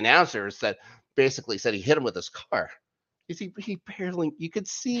 But the announcers that basically said he hit him with his car. He barely, you could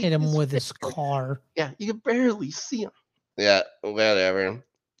see hit him with his car. Yeah, you could barely see him. Yeah, whatever.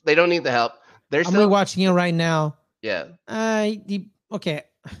 They don't need the help. I'm rewatching it right now. Yeah. Okay.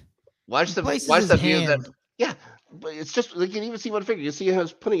 Watch the view that. Yeah, but it's just you can even see one finger. You see him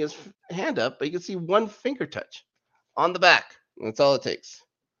putting his hand up, but you can see one finger touch on the back. That's all it takes.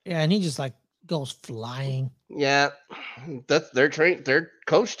 Yeah, and he just like goes flying. Yeah, they're trained. They're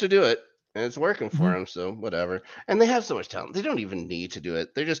coached to do it, and it's working for them. So whatever. And they have so much talent. They don't even need to do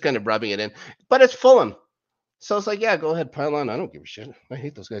it. They're just kind of rubbing it in. But it's Fulham, so it's like, yeah, go ahead, pile on. I don't give a shit. I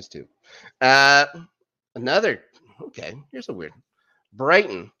hate those guys too. Here's a weird.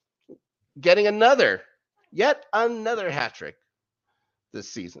 Brighton getting yet another hat trick this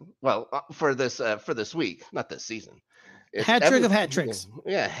season. Well, for this week, not this season. Hat trick of hat tricks.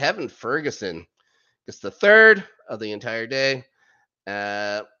 Yeah, Heaven Ferguson. It's the third of the entire day.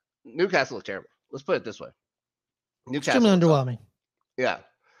 Newcastle looked terrible. Let's put it this way. Newcastle extremely underwhelming. Yeah.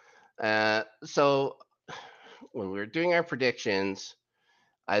 So when we were doing our predictions,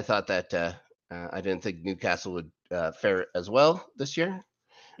 I thought that I didn't think Newcastle would fare as well this year.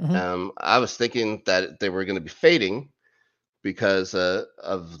 I was thinking that they were going to be fading because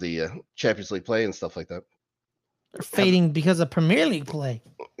of the Champions League play and stuff like that. They're fading because of Premier League play.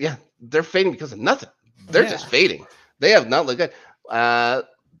 Yeah, they're fading because of nothing. They're just fading. They have not looked good.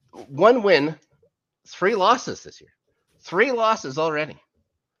 1 win, 3 losses this year. 3 losses already.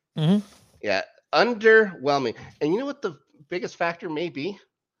 Yeah, underwhelming. And you know what the biggest factor may be?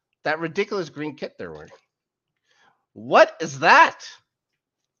 That ridiculous green kit they're wearing. What is that?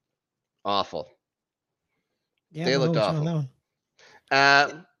 Awful. Yeah, they looked awful. Man.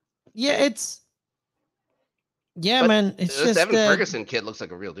 It's this just Evan Ferguson kid looks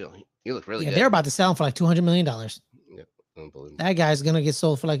like a real deal. He looked really good. They're about to sell him for like $200 million. Yeah, unbelievable. That guy's gonna get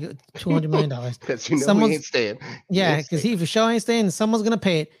sold for like $200 million. Because he ain't staying. Yeah, because he for sure ain't staying. And someone's gonna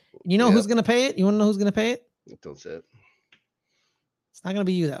pay it. You know who's gonna pay it? You want to know who's gonna pay it? Don't say it. It's not gonna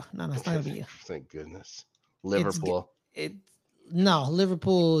be you though. No, it's not gonna be you. Thank goodness. Liverpool.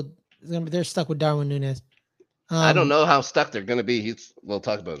 Liverpool. They're stuck with Darwin Núñez. I don't know how stuck they're going to be. We'll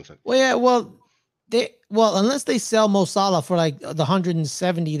talk about it in a second. Well, yeah, unless they sell Mo Salah for like the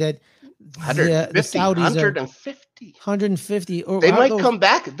 170 that the Saudis 150 or they might come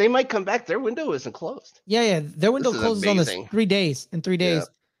back. They might come back. Their window isn't closed. Yeah. Their window closes on this 3 days. In 3 days.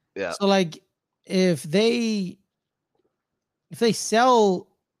 Yeah. So like if they sell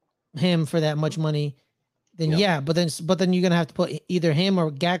him for that much money, then but then you're gonna have to put either him or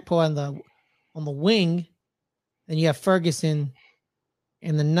Gakpo on the wing, and you have Ferguson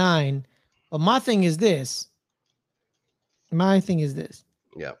in the 9. But my thing is this.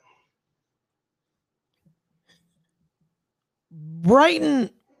 Yeah. Brighton,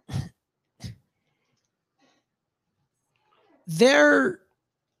 they're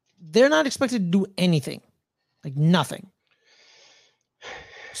not expected to do anything, like nothing.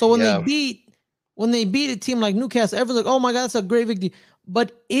 So when they beat a team like Newcastle, everyone's like, "Oh my God, that's a great victory."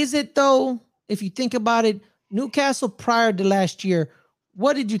 But is it though? If you think about it, Newcastle prior to last year,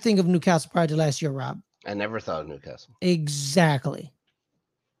 what did you think of Newcastle prior to last year, Rob? I never thought of Newcastle. Exactly.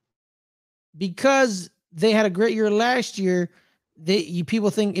 Because they had a great year last people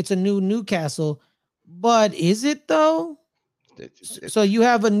think it's a new Newcastle, but is it though? So you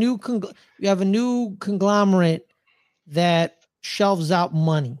have a new conglomerate that shelves out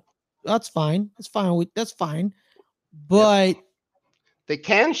money. That's fine. That's fine. But they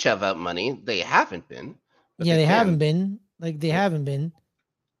can shove out money. They haven't been. Yeah, they haven't been. They haven't been.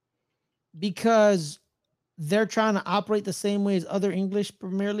 Because they're trying to operate the same way as other English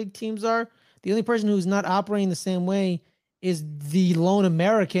Premier League teams are. The only person who's not operating the same way is the lone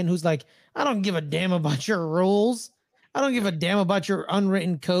American who's like, I don't give a damn about your rules. I don't give a damn about your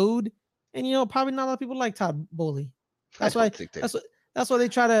unwritten code. And probably not a lot of people like Todd Bowley. That's why they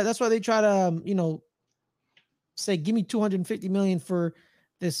try to say, give me 250 million for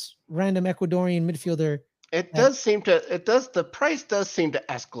this random Ecuadorian midfielder. The price does seem to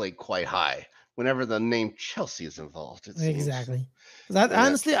escalate quite high whenever the name Chelsea is involved. Exactly.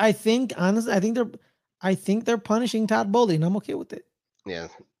 Honestly, I think they're punishing Todd Bowley, and I'm okay with it. Yeah,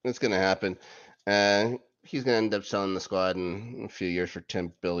 it's gonna happen. He's gonna end up selling the squad in a few years for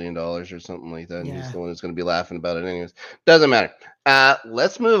 $10 billion or something like that. And he's the one who's gonna be laughing about it anyways. Doesn't matter.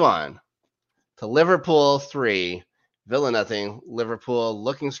 Let's move on to Liverpool 3, Villa 0. Liverpool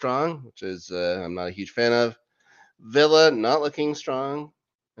looking strong, which is I'm not a huge fan of. Villa not looking strong,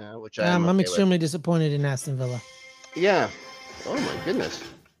 which I'm extremely disappointed in Aston Villa. Yeah. Oh my goodness.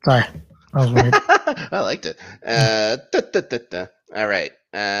 Sorry, I was weird. I liked it. All right.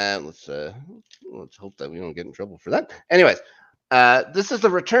 Let's hope that we don't get in trouble for that. Anyways, this is the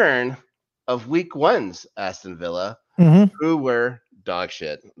return of Week 1's Aston Villa, who were dog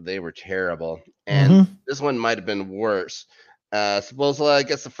shit. They were terrible, and this one might have been worse. Szoboszlai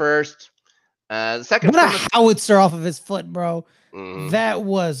gets the first. The second. What a howitzer off of his foot, bro. That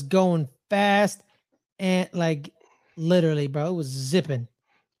was going fast, and literally, bro, it was zipping.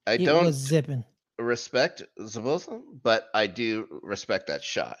 I don't respect Szoboszlai, but I do respect that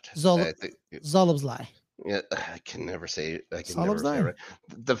shot. Zolobzlai. Yeah, I can never say it. Right.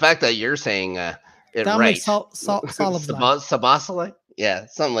 The fact that you're saying it right. Szoboszlai? Yeah,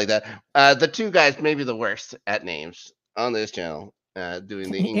 something like that. The two guys may be the worst at names on this channel,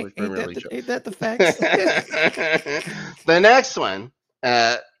 doing the English Premier League show. Ain't that the facts? The next one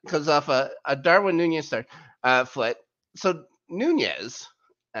comes off a Darwin Nunez start foot. So Nunez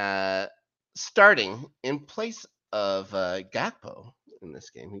starting in place of Gakpo in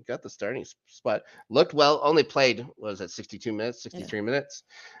this game. He got the starting spot. Looked well. Only played, 63 minutes,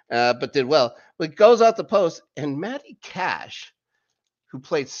 but did well. But goes out the post, and Matty Cash, who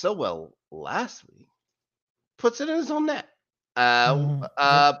played so well last week, puts it in his own net. Not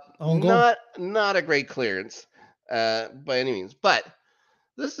a great clearance by any means. But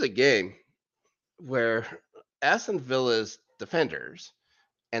this is a game where Aston Villa's defenders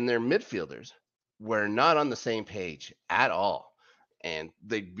and their midfielders were not on the same page at all. And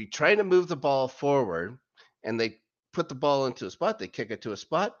they'd be trying to move the ball forward, and they put the ball into a spot. They kick it to a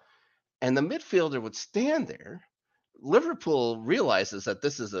spot, and the midfielder would stand there. Liverpool realizes that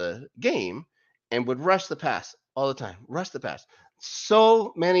this is a game and would rush the pass all the time. Rush the pass.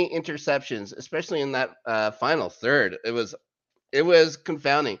 So many interceptions, especially in that final third. It was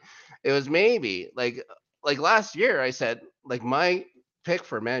confounding. It was maybe like last year I said, my pick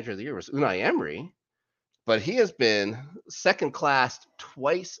for manager of the year was Unai Emery, but he has been second class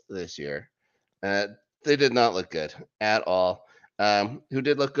twice this year. They did not look good at all. Who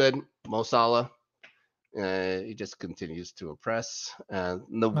did look good? Mo Salah. He just continues to impress.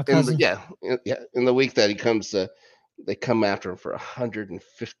 In the week that he comes, they come after him for £150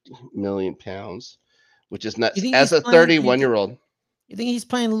 million, which is nuts. As a 31-year-old. You think he's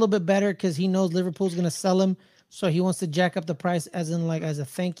playing a little bit better because he knows Liverpool's going to sell him, so he wants to jack up the price as a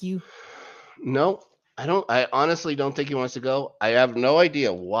thank you? No, I don't. I honestly don't think he wants to go. I have no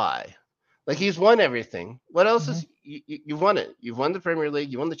idea why. He's won everything. What else is you've won it? You've won the Premier League.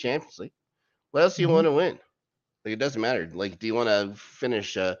 You won the Champions League. What else do you want to win? It doesn't matter. Do you want to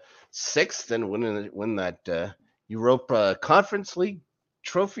finish sixth and win that Europa Conference League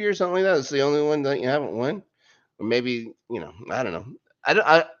trophy or something like that? It's the only one that you haven't won. Or maybe, I don't know.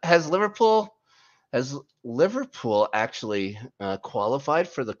 Has Liverpool actually qualified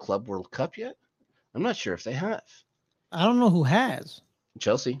for the Club World Cup yet? I'm not sure if they have. I don't know who has.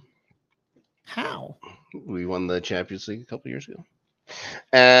 Chelsea. How? We won the Champions League a couple years ago.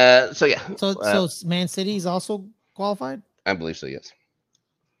 So Man City is also qualified? I believe so, yes.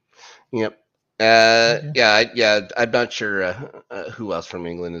 Yep. Yeah. I'm not sure who else from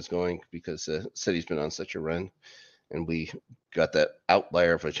England is going because City's been on such a run, and we got that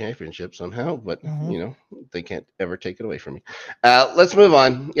outlier of a championship somehow. But they can't ever take it away from me. Let's move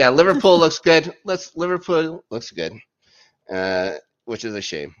on. Yeah, Liverpool looks good. Liverpool looks good, which is a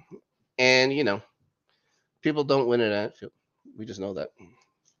shame. And people don't win at Anfield. We just know that.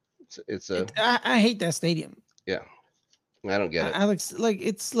 I hate that stadium. Yeah, I don't get it. I like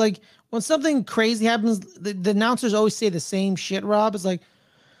it's like when something crazy happens, the announcers always say the same shit. Rob, it's like,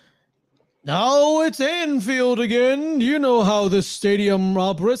 now it's Anfield again. You know how this stadium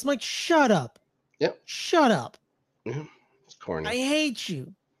operates. I'm like, shut up. Yep. Shut up. Yeah, it's corny. I hate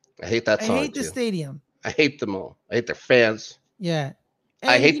you. I hate that song. I hate the stadium. I hate them all. I hate their fans. Yeah.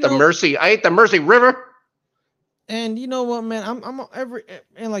 And I hate the Mercy. I hate the Mercy River. And you know what, man? I'm every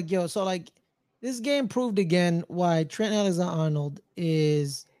and like yo. So like, this game proved again why Trent Alexander-Arnold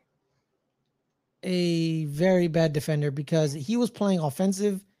is a very bad defender, because he was playing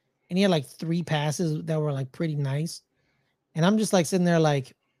offensive and he had like 3 passes that were like pretty nice. And I'm just like sitting there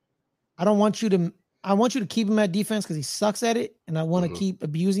like, I want you to keep him at defense because he sucks at it, and I want to keep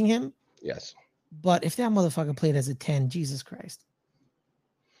abusing him. Yes. But if that motherfucker played as a 10, Jesus Christ.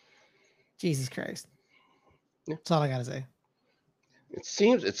 Jesus Christ. Yeah. That's all I gotta say.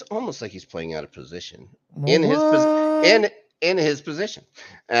 It's almost like he's playing out of position in his position.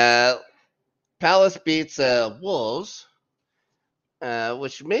 Palace beats Wolves,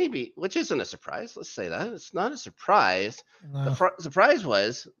 which isn't a surprise. Let's say that it's not a surprise. No. The surprise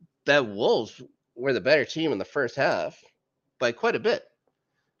was that Wolves were the better team in the first half by quite a bit.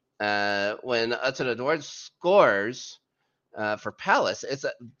 When Hudson-Odoi scores for Palace, it's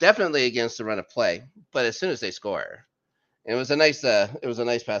definitely against the run of play. But as soon as they score, it was a nice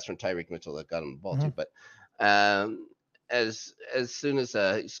pass from Tyreek Mitchell that got him the ball too. But as soon as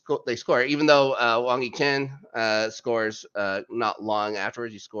they score, even though Wang Yiqian scores not long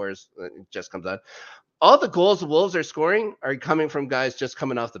afterwards, he scores, it just comes out. All the goals the Wolves are scoring are coming from guys just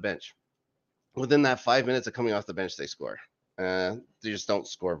coming off the bench. Within that 5 minutes of coming off the bench, they score. They just don't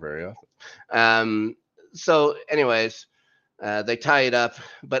score very often. So anyways, they tie it up,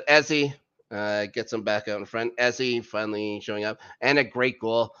 but Eze gets them back out in front. Eze finally showing up, and a great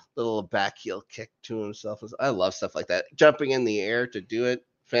goal, little back heel kick to himself. I love stuff like that. Jumping in the air to do it,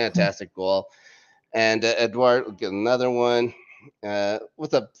 fantastic goal. And Edouard will get another one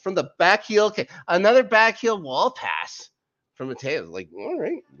from the back heel kick, another back heel wall pass from Mateo. Like, all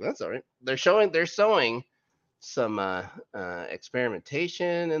right, that's all right. They're showing some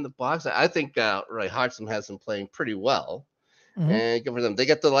experimentation in the box. I think Roy Hodgson has them playing pretty well. And good for them. They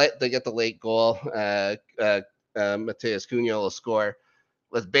get the late goal. Mateus Cunha will score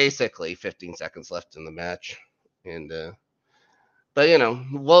with basically 15 seconds left in the match. And but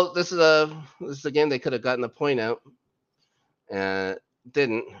this is a game they could have gotten a point out.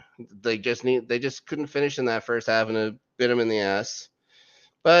 Didn't. They just couldn't finish in that first half, and it bit them in the ass.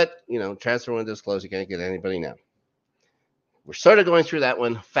 But transfer window's closed. You can't get anybody now. We're sort of going through that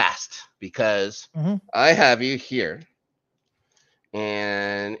one fast because I have you here.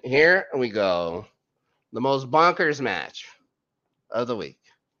 And here we go. The most bonkers match of the week.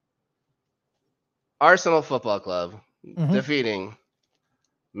 Arsenal Football Club defeating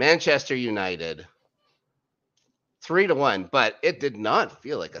Manchester United 3-1, but it did not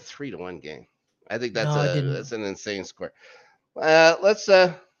feel like a 3-1 game. I think that's an insane score. Let's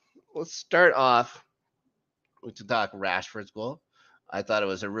start off with talk Rashford's goal. I thought it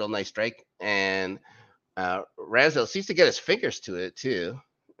was a real nice strike, and Ramsdale seems to get his fingers to it too,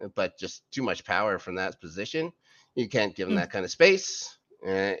 but just too much power from that position. You can't give him that kind of space,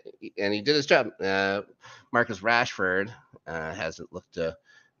 and he did his job. Marcus Rashford hasn't looked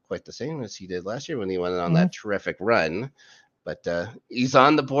quite the same as he did last year when he went on that terrific run, but he's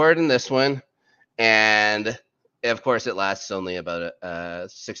on the board in this one, and of course it lasts only about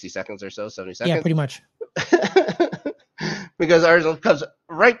 60 seconds or so, 70 seconds. Yeah, pretty much. Because Arsenal comes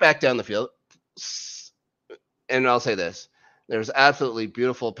right back down the field. And I'll say this. There was absolutely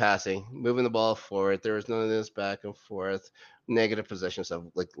beautiful passing, moving the ball forward. There was none of this back and forth, negative possession stuff.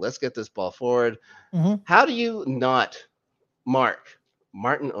 Like, let's get this ball forward. How do you not mark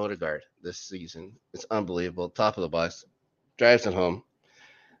Martin Odegaard this season? It's unbelievable. Top of the box. Drives it home.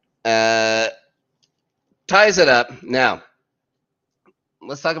 Ties it up. Now,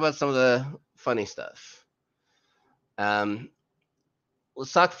 let's talk about some of the funny stuff.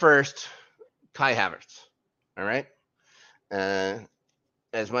 Let's talk first Kai Havertz. All right.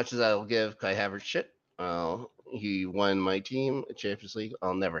 As much as I'll give Kai Havertz shit, he won my team a Champions League.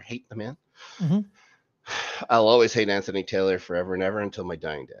 I'll never hate the man. I'll always hate Anthony Taylor forever and ever until my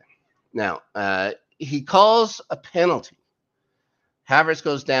dying day. Now, he calls a penalty. Havertz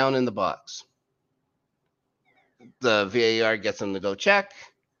goes down in the box. The VAR gets him to go check.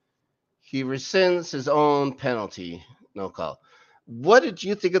 He rescinds his own penalty. No call. What did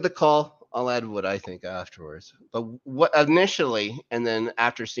you think of the call? I'll add what I think afterwards. But what initially, and then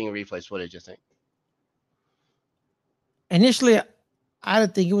after seeing replays, what did you think? initially, I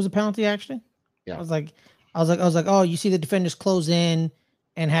didn't think it was a penalty. Actually, Yeah. I was like, oh, you see the defenders close in,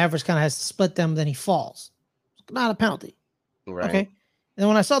 and Havertz kind of has to split them. Then he falls. Not a penalty. Right. Okay. And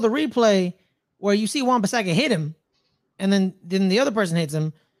when I saw the replay where you see Wan-Bissaka hit him, and then the other person hits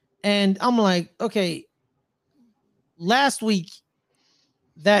him, and I'm like, okay. Last week,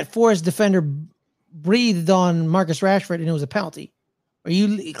 that Forest defender breathed on Marcus Rashford, and it was a penalty. Where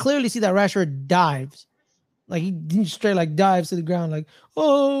you clearly see that Rashford dives. Like he didn't straight like dives to the ground, like,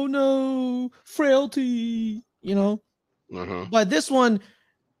 oh no, frailty, you know. Mm-hmm. But this one,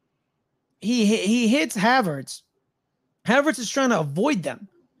 he hits Havertz. Havertz is trying to avoid them.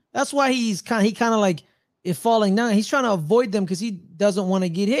 That's why he kind of like is falling down. He's trying to avoid them because he doesn't want to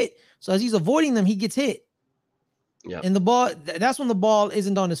get hit. So as he's avoiding them, he gets hit. Yeah. And the ball, that's when the ball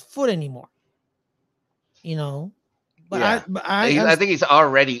isn't on his foot anymore. You know. But yeah. I think he's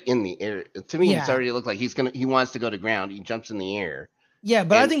already in the air. To me, it's already looked like he wants to go to ground. He jumps in the air. Yeah,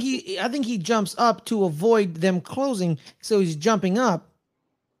 but I think he jumps up to avoid them closing, so he's jumping up.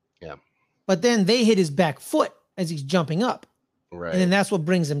 Yeah. But then they hit his back foot as he's jumping up. Right. And then that's what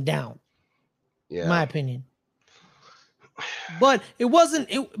brings him down. Yeah. In my opinion. But it wasn't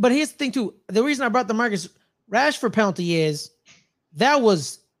but here's the thing too. The reason I brought the Marcus Rashford penalty is that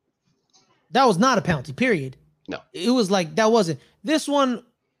was not a penalty, period. No. It was like that wasn't. This one,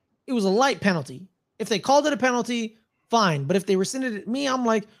 it was a light penalty. If they called it a penalty, fine. But if they rescinded it, I'm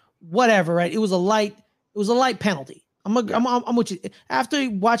like, whatever, right? It was a light penalty. I'm with you. After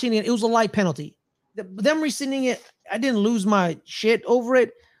watching it, it was a light penalty. Them rescinding it, I didn't lose my shit over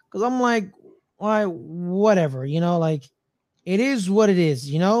it because I'm like, why, whatever, you know, like it is what it is,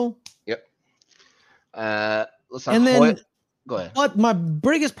 you know? Yep. And then go ahead. But my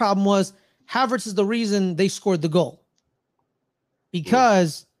biggest problem was Havertz is the reason they scored the goal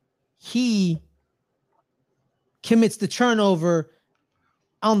because he commits the turnover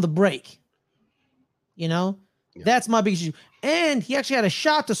on the break. You know, that's my biggest issue. And he actually had a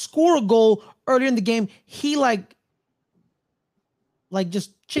shot to score a goal earlier in the game. He like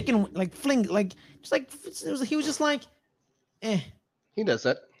just chicken, like fling, like just like he was just like, eh. He does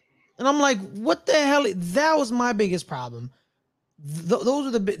that, and I'm like, what the hell? That was my biggest problem.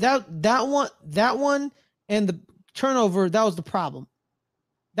 Those are that one and the turnover. That was the problem.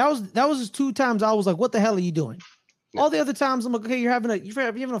 That was just 2 times I was like, what the hell are you doing? Yeah. All the other times I'm like, okay, you're having a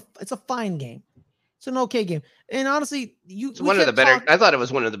it's a fine game. It's an okay game. And honestly, it's one of the better. I thought it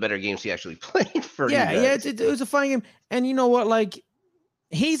was one of the better games he actually played for. Yeah, it was a fine game. And you know what? Like,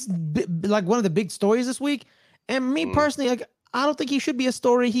 he's like one of the big stories this week. And me personally, like, I don't think he should be a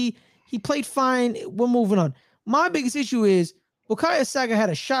story. He played fine. We're moving on. My biggest issue is Bukayo Saka had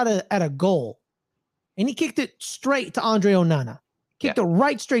a shot at a goal, and he kicked it straight to Andre Onana. Kicked it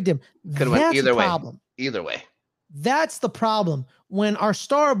right straight to him. Could have went either way. Problem. Either way. That's the problem when our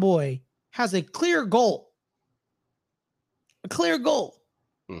star boy has a clear goal.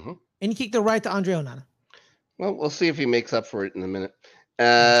 Mm-hmm. And he kicked it right to Andre Onana. Well, we'll see if he makes up for it in a minute.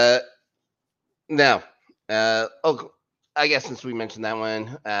 Now, I guess since we mentioned that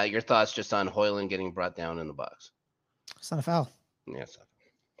one, your thoughts just on Højlund getting brought down in the box. It's not a foul. Yeah,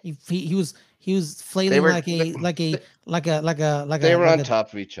 he was flailing like a. They were on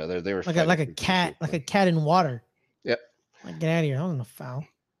top of each other. They were like a cat in water. Yep. Like, get out of here! That wasn't a foul.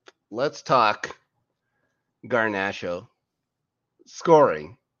 Let's talk Garnacho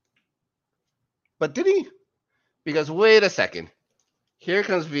scoring. But did he? Because wait a second. Here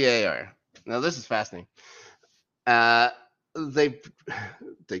comes VAR. Now this is fascinating. They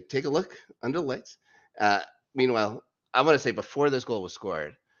take a look under the lights. Meanwhile, I want to say before this goal was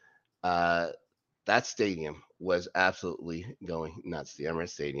scored, that stadium was absolutely going nuts. The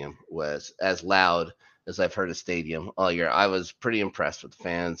Emirates Stadium was as loud as I've heard a stadium all year. I was pretty impressed with the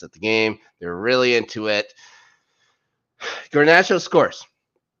fans at the game. They were really into it. Garnacho scores.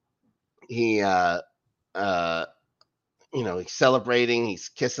 He he's celebrating, he's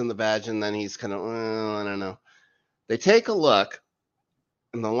kissing the badge, and then he's kind of, I don't know. They take a look,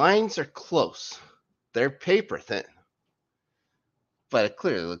 and the lines are close. They're paper thin. But it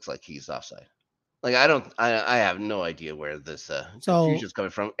clearly looks like he's offside. Like, I have no idea where this confusion is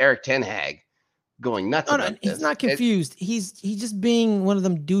coming from. Eric Ten Hag going nuts about this. He's not confused. He's just being one of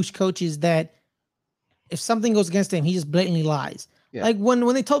them douche coaches that if something goes against him, he just blatantly lies. Yeah. Like when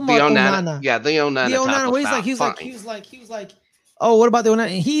they told him about Onana. Yeah, the Onana. Where he was like, oh, what about the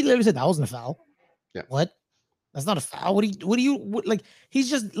Onana? And he literally said that wasn't a foul. Yeah. What? That's not a foul. What he's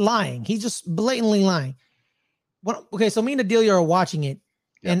just lying. He's just blatantly lying. Okay, so me and Adelia are watching it,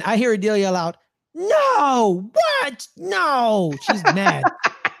 and I hear Adelia yell out, "No! No!" She's mad.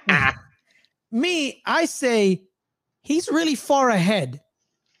 Me, I say, he's really far ahead.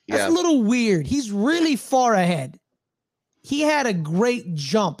 That's a little weird. He's really far ahead. He had a great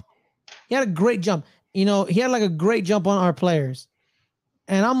jump. He had a great jump. You know, he had like a great jump on our players.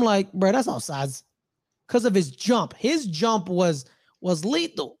 And I'm like, bro, that's offsides. Because of his jump. His jump was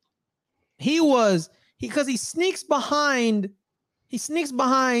lethal. Because he sneaks behind. He sneaks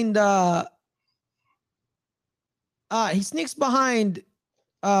behind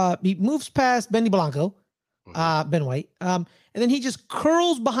he moves past Benny Blanco, Ben White. And then he just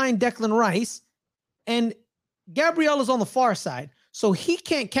curls behind Declan Rice. And Gabriel is on the far side. So he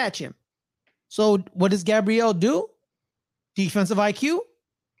can't catch him. So what does Gabriel do? Defensive IQ,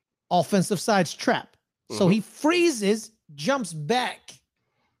 offensive sides trap. So he freezes, jumps back.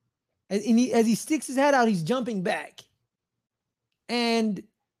 As he sticks his head out, he's jumping back. And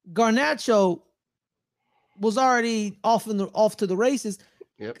Garnacho was already off to the races.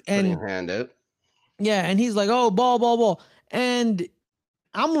 Yep, and putting hand out. Yeah, and he's like, oh, ball. And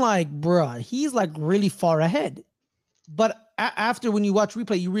I'm like, bruh, he's like really far ahead. But after when you watch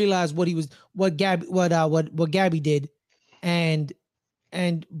replay, you realize what Gabby did.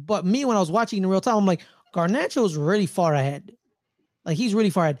 But me, when I was watching in real time, I'm like, Garnacho's really far ahead. Like, he's really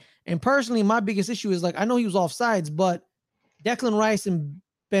far ahead. And personally, my biggest issue is, like, I know he was offsides, but Declan Rice and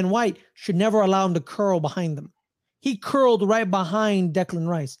Ben White should never allow him to curl behind them. He curled right behind Declan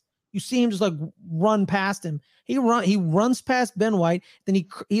Rice. You see him just like run past him. He runs past Ben White, then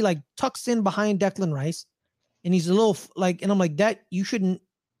he like tucks in behind Declan Rice, and he's a little like, and I'm like, that you should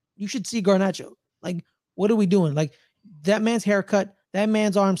see Garnacho. Like, what are we doing? Like, that man's haircut, that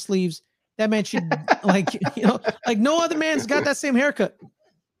man's arm sleeves, that man should like, you know, like no other man's got that same haircut,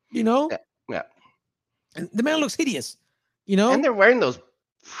 you know? Yeah. And the man looks hideous, you know? And they're wearing those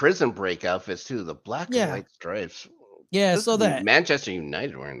prison break outfits too, the black and white stripes. Yeah, so that Manchester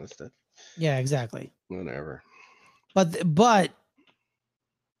United wearing this stuff. Yeah, exactly. Whatever. But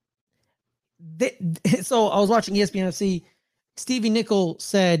so I was watching ESPN FC. Stevie Nicol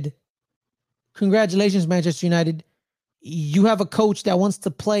said, "Congratulations, Manchester United. You have a coach that wants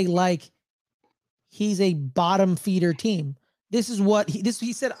to play like he's a bottom feeder team." This is what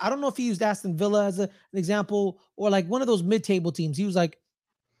he said. I don't know if he used Aston Villa as an example or like one of those mid-table teams. He was like,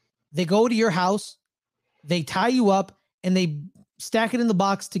 they go to your house, they tie you up, and they stack it in the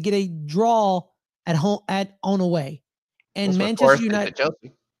box to get a draw at home on away. And Manchester United,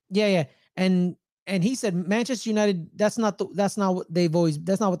 yeah, and he said Manchester United. That's not what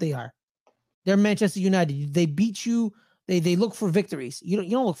they are. They're Manchester United. They beat you. They look for victories. You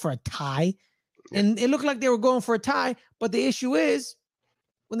don't look for a tie. Yeah. And it looked like they were going for a tie. But the issue is,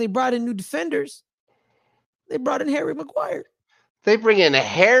 when they brought in new defenders, they brought in Harry Maguire. They bring in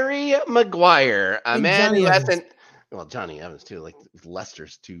Harry Maguire, a man Johnny who Evans. hasn't. Well, Johnny Evans too, like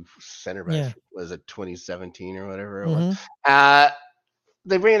Leicester's two center backs. Yeah. Was it 2017 or whatever it was?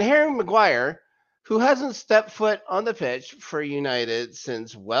 They bring in Harry Maguire, who hasn't stepped foot on the pitch for United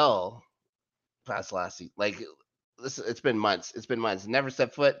since past last season. Like it's been months. Never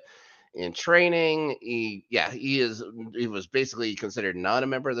stepped foot in training. He was basically considered not a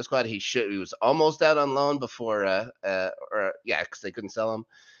member of the squad. He was almost out on loan before because they couldn't sell him.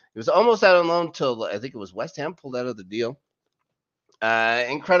 He was almost out on loan till I think it was West Ham pulled out of the deal.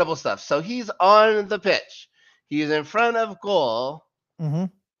 Incredible stuff. So he's on the pitch. He's in front of goal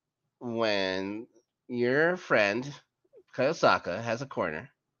when your friend Kiyosaka has a corner.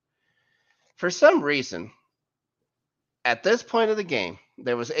 For some reason, at this point of the game,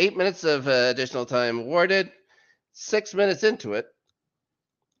 there was 8 minutes of additional time awarded. 6 minutes into it,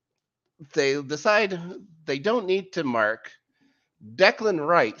 they decide they don't need to mark Declan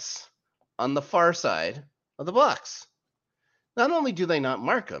Rice on the far side of the box. Not only do they not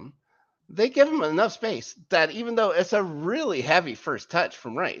mark him, they give him enough space that even though it's a really heavy first touch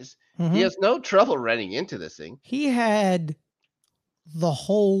from Rice, he has no trouble running into this thing. He had the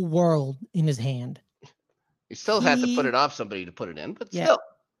whole world in his hand. He still had to put it off somebody to put it in, but still.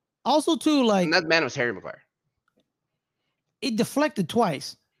 Also, too, like... And that man was Harry Maguire. It deflected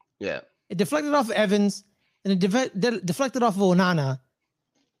twice. Yeah. It deflected off of Evans, and it deflected off of Onana.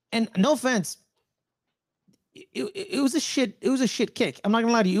 And no offense, it was a shit kick. I'm not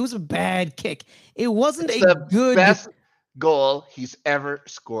gonna lie to you. It was a bad kick. It wasn't the best goal he's ever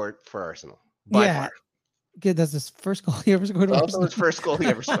scored for Arsenal. By far. Good, that's his first goal he ever scored. Also his first goal he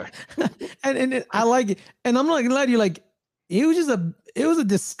ever scored. and I like it. And I'm not gonna lie to you, like it was a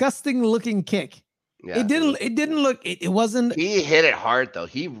disgusting looking kick. Yeah. It wasn't. He hit it hard though.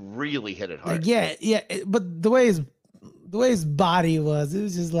 He really hit it hard. Like, but the way his body was, it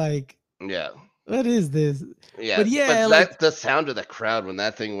was just like, what is this? Yeah, but that's the sound of the crowd when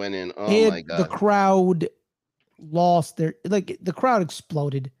that thing went in. Oh my god, the crowd lost their the crowd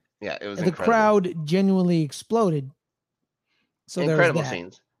exploded. Yeah, it was The incredible. crowd genuinely exploded. So Incredible there's that.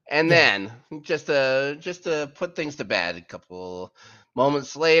 scenes. And then just to put things to bed, a couple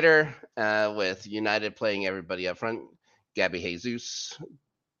moments later, with United playing everybody up front, Gabby Jesus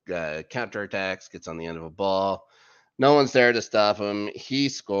counterattacks, gets on the end of a ball. No one's there to stop him. He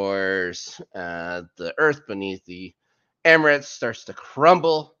scores. The earth beneath the Emirates starts to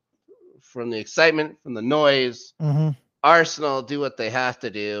crumble from the excitement, from the noise. Arsenal do what they have to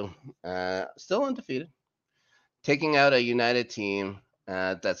do. Still undefeated. Taking out a United team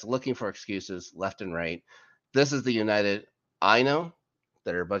that's looking for excuses left and right. This is the United I know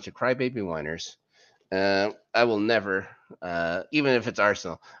that are a bunch of crybaby whiners. I will never, even if it's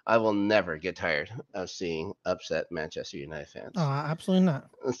Arsenal, I will never get tired of seeing upset Manchester United fans. Oh, absolutely not.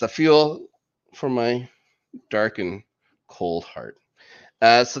 It's the fuel for my dark and cold heart.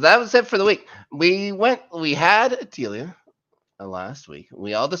 So that was it for the week. We had Adelia last week.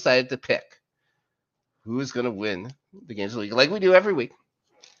 We all decided to pick who is going to win the games of the league, like we do every week.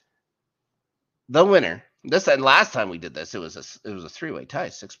 The winner. Last time we did this, it was a 3-way tie,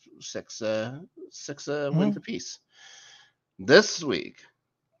 six wins apiece. This week,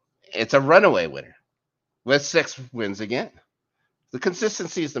 it's a runaway winner with 6 wins again. The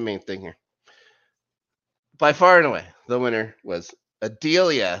consistency is the main thing here. By far and away, the winner was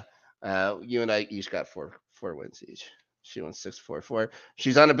Adelia. You and I each got four wins each. She won 6-4-4.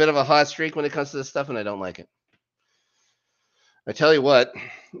 She's on a bit of a hot streak when it comes to this stuff, and I don't like it. I tell you what,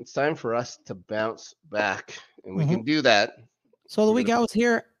 it's time for us to bounce back, and we can do that. So the week I was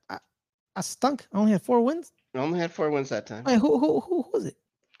here, I stunk. I only had 4 wins. I only had 4 wins that time. Wait, who was it?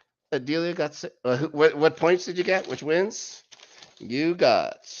 Adelia got 6. What points did you get? Which wins? You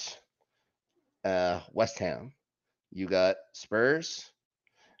got West Ham. You got Spurs.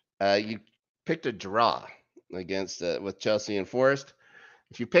 You picked a draw against with Chelsea and Forest.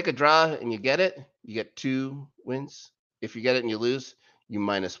 If you pick a draw and you get 2 wins. If you get it and you lose, you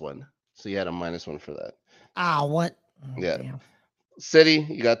 -1. So you had a -1 for that. What? Oh, yeah. Damn. City,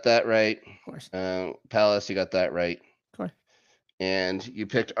 you got that right. Of course. Palace, you got that right. Of course. And you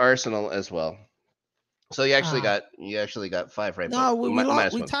picked Arsenal as well. So you actually got 5 right. No,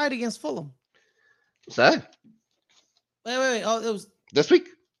 we tied against Fulham. What's that? Wait. Oh, it was this week.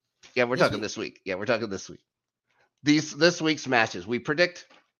 Yeah, we're talking this week. Yeah, we're talking this week. This week's matches. We predict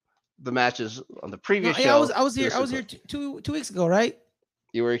the matches on the previous show. Yeah, I was here 2 weeks ago, right?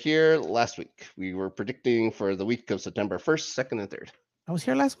 You were here last week. We were predicting for the week of September 1st, 2nd, and 3rd. I was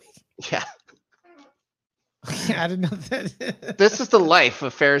here last week? Yeah. I didn't know that. This is the life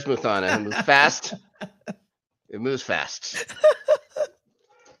of Ferris Muthana. It moves fast. It moves fast.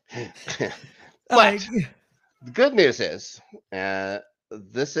 But the good news is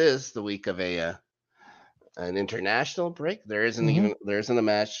this is the week of an international break. There isn't a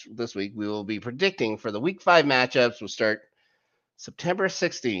match this week. We will be predicting for the week 5 matchups. We'll start September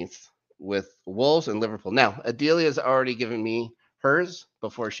 16th with Wolves and Liverpool. Now, Adelia's already given me hers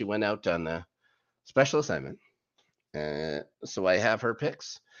before she went out on the special assignment. So I have her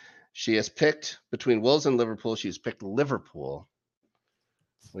picks. She has picked between Wolves and Liverpool. She's picked Liverpool.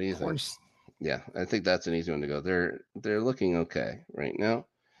 What do you think? Yeah, I think that's an easy one to go. They're looking okay right now.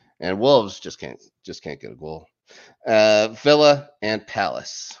 And Wolves just can't get a goal. Villa and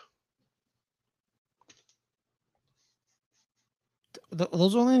Palace.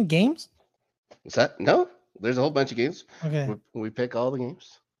 Those are only in games? What's that? No, there's a whole bunch of games. Okay. We pick all the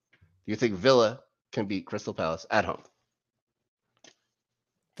games. Do you think Villa can beat Crystal Palace at home?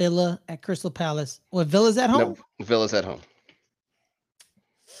 Villa at Crystal Palace. What, Villa's at home? No, Villa's at home.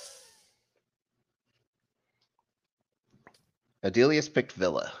 Adelia's picked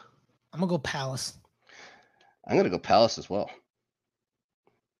Villa. I'm going to go Palace. I'm going to go Palace as well.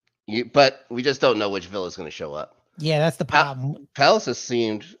 But we just don't know which Villa's going to show up. Yeah, that's the problem. Palace has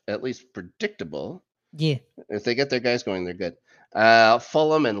seemed at least predictable. Yeah. If they get their guys going, they're good.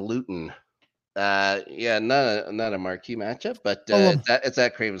 Fulham and Luton. Not a marquee matchup, but it's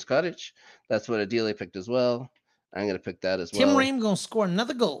at Craven's Cottage. That's what Adelia picked as well. I'm going to pick that as well. Tim Ream going to score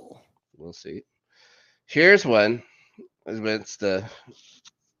another goal. We'll see. Here's one.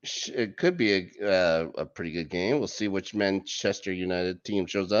 It could be a pretty good game. We'll see which Manchester United team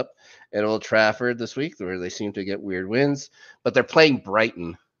shows up at Old Trafford this week, where they seem to get weird wins. But they're playing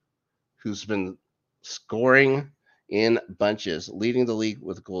Brighton, who's been scoring in bunches, leading the league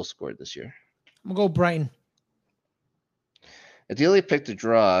with goals scored this year. I'm going to go Brighton. Adelia picked a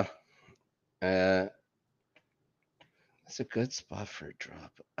draw. That's a good spot for a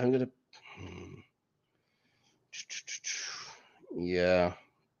drop. I'm going to... Yeah,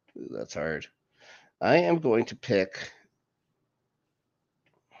 that's hard. I am going to pick.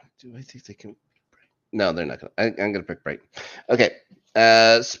 Do I think they can? No, they're not going to. I'm going to pick Brighton. Okay.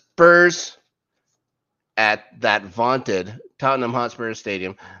 Spurs at that vaunted Tottenham Hotspur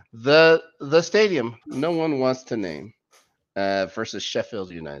Stadium. The stadium no one wants to name versus Sheffield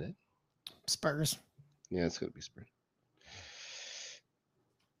United. Spurs. Yeah, it's going to be Spurs.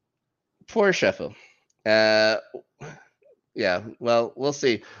 Poor Sheffield. Yeah, well, we'll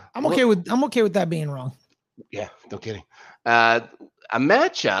see. I'm okay with that being wrong. Yeah, no kidding. A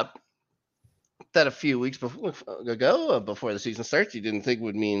matchup that a few weeks before the season starts, you didn't think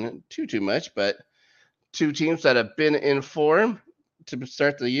would mean too much, but two teams that have been in form to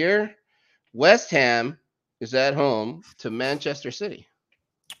start the year. West Ham is at home to Manchester City.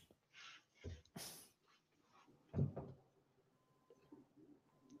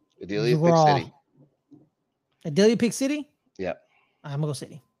 Adelia pick City. Adelia pick City? Yep. I'm going to go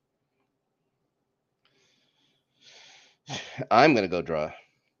City. I'm going to go draw.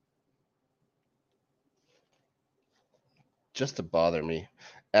 Just to bother me.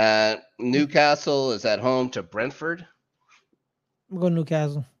 Newcastle is at home to Brentford. I'm going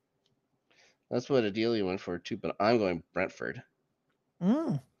Newcastle. That's what Adelia went for too, but I'm going Brentford.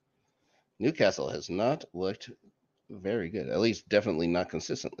 Newcastle has not looked very good. At least definitely not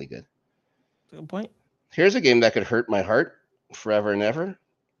consistently good. Good point. Here's a game that could hurt my heart forever and ever.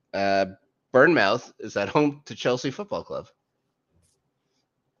 Bournemouth is at home to Chelsea Football Club.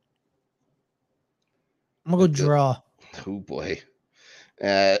 I'm going to go draw. Oh, boy.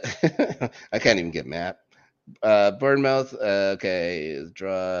 I can't even get mad. Bournemouth, okay,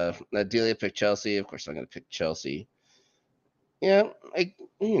 draw. Adelia picked Chelsea. Of course, I'm going to pick Chelsea. Yeah, I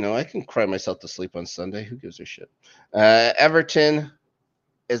can cry myself to sleep on Sunday. Who gives a shit? Everton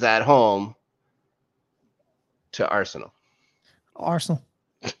is at home to Arsenal. Arsenal.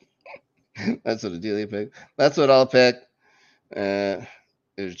 That's what Adelia picked. That's what I'll pick. It'd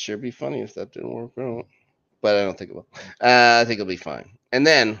sure be funny if that didn't work out. But I don't think it will. I think it'll be fine. And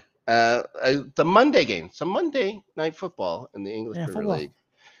then the Monday game. Some Monday night football in the English Premier League.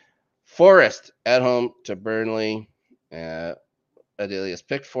 Forest at home to Burnley. Adelia's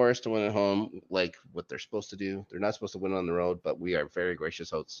picked Forest to win at home, like what they're supposed to do. They're not supposed to win on the road, but we are very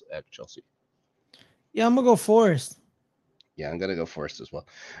gracious hosts at Chelsea. Yeah, I'm going to go Forest. Yeah, I'm going to go Forest as well.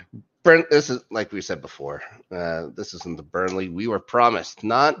 This is, like we said before, this isn't the Burnley we were promised.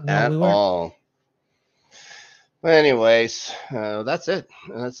 Not at all. But anyways, that's it.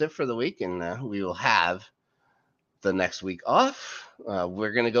 That's it for the week, and we will have the next week off.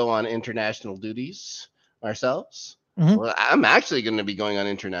 We're going to go on international duties ourselves. Mm-hmm. Well, I'm actually going to be going on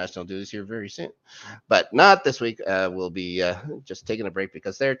international duties here very soon, but not this week. We'll be just taking a break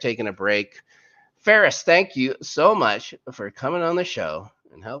because they're taking a break. Ferris, thank you so much for coming on the show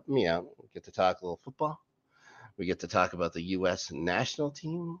and helping me out. We get to talk a little football. We get to talk about the U.S. national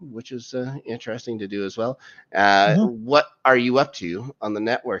team, which is interesting to do as well. What are you up to on the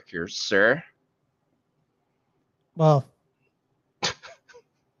network here, sir? Well,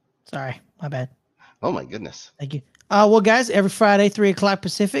 sorry, my bad. Oh, my goodness. Thank you. Well, guys, every Friday, 3 o'clock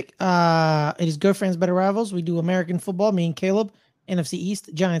Pacific, it is Good Friends, Better Rivals. We do American football, me and Caleb, NFC East,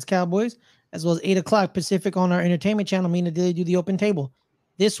 Giants, Cowboys, as well as 8 o'clock Pacific on our entertainment channel. Me and Adelia do the open table.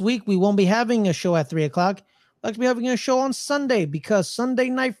 This week, we won't be having a show at 3 o'clock. We'll actually be having a show on Sunday because Sunday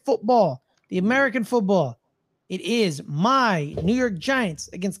night football, the American football, it is my New York Giants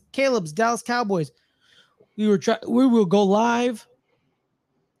against Caleb's Dallas Cowboys. We will go live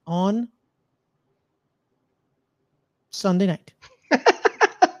on Sunday night.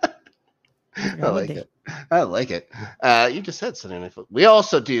 I like it. I like it. You just said Sunday night football. We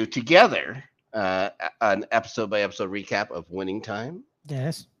also do together an episode by episode recap of Winning Time.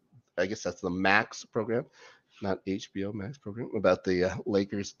 Yes. I guess that's the Max program, not HBO Max program, about the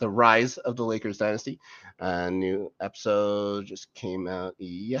Lakers, the rise of the Lakers dynasty. New episode just came out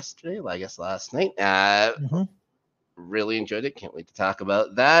yesterday, I guess last night. Really enjoyed it. Can't wait to talk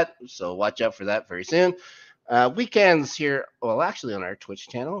about that. So watch out for that very soon. Weekends here, well, actually on our Twitch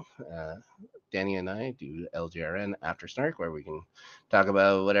channel, Danny and I do LGRN After Snark, where we can talk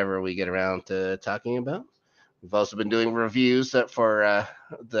about whatever we get around to talking about. We've also been doing reviews for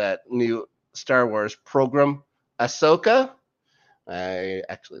that new Star Wars program, Ahsoka. I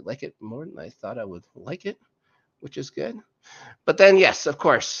actually like it more than I thought I would like it, which is good. But then, yes, of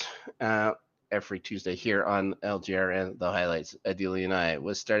course, every Tuesday here on LGRN, the highlights, Adelia and I,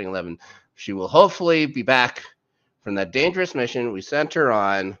 with Starting 11. She will hopefully be back from that dangerous mission we sent her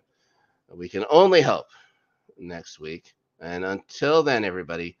on. We can only hope next week. And until then,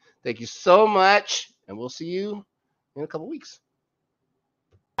 everybody, thank you so much, and we'll see you in a couple weeks.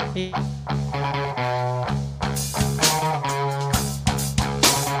 Peace.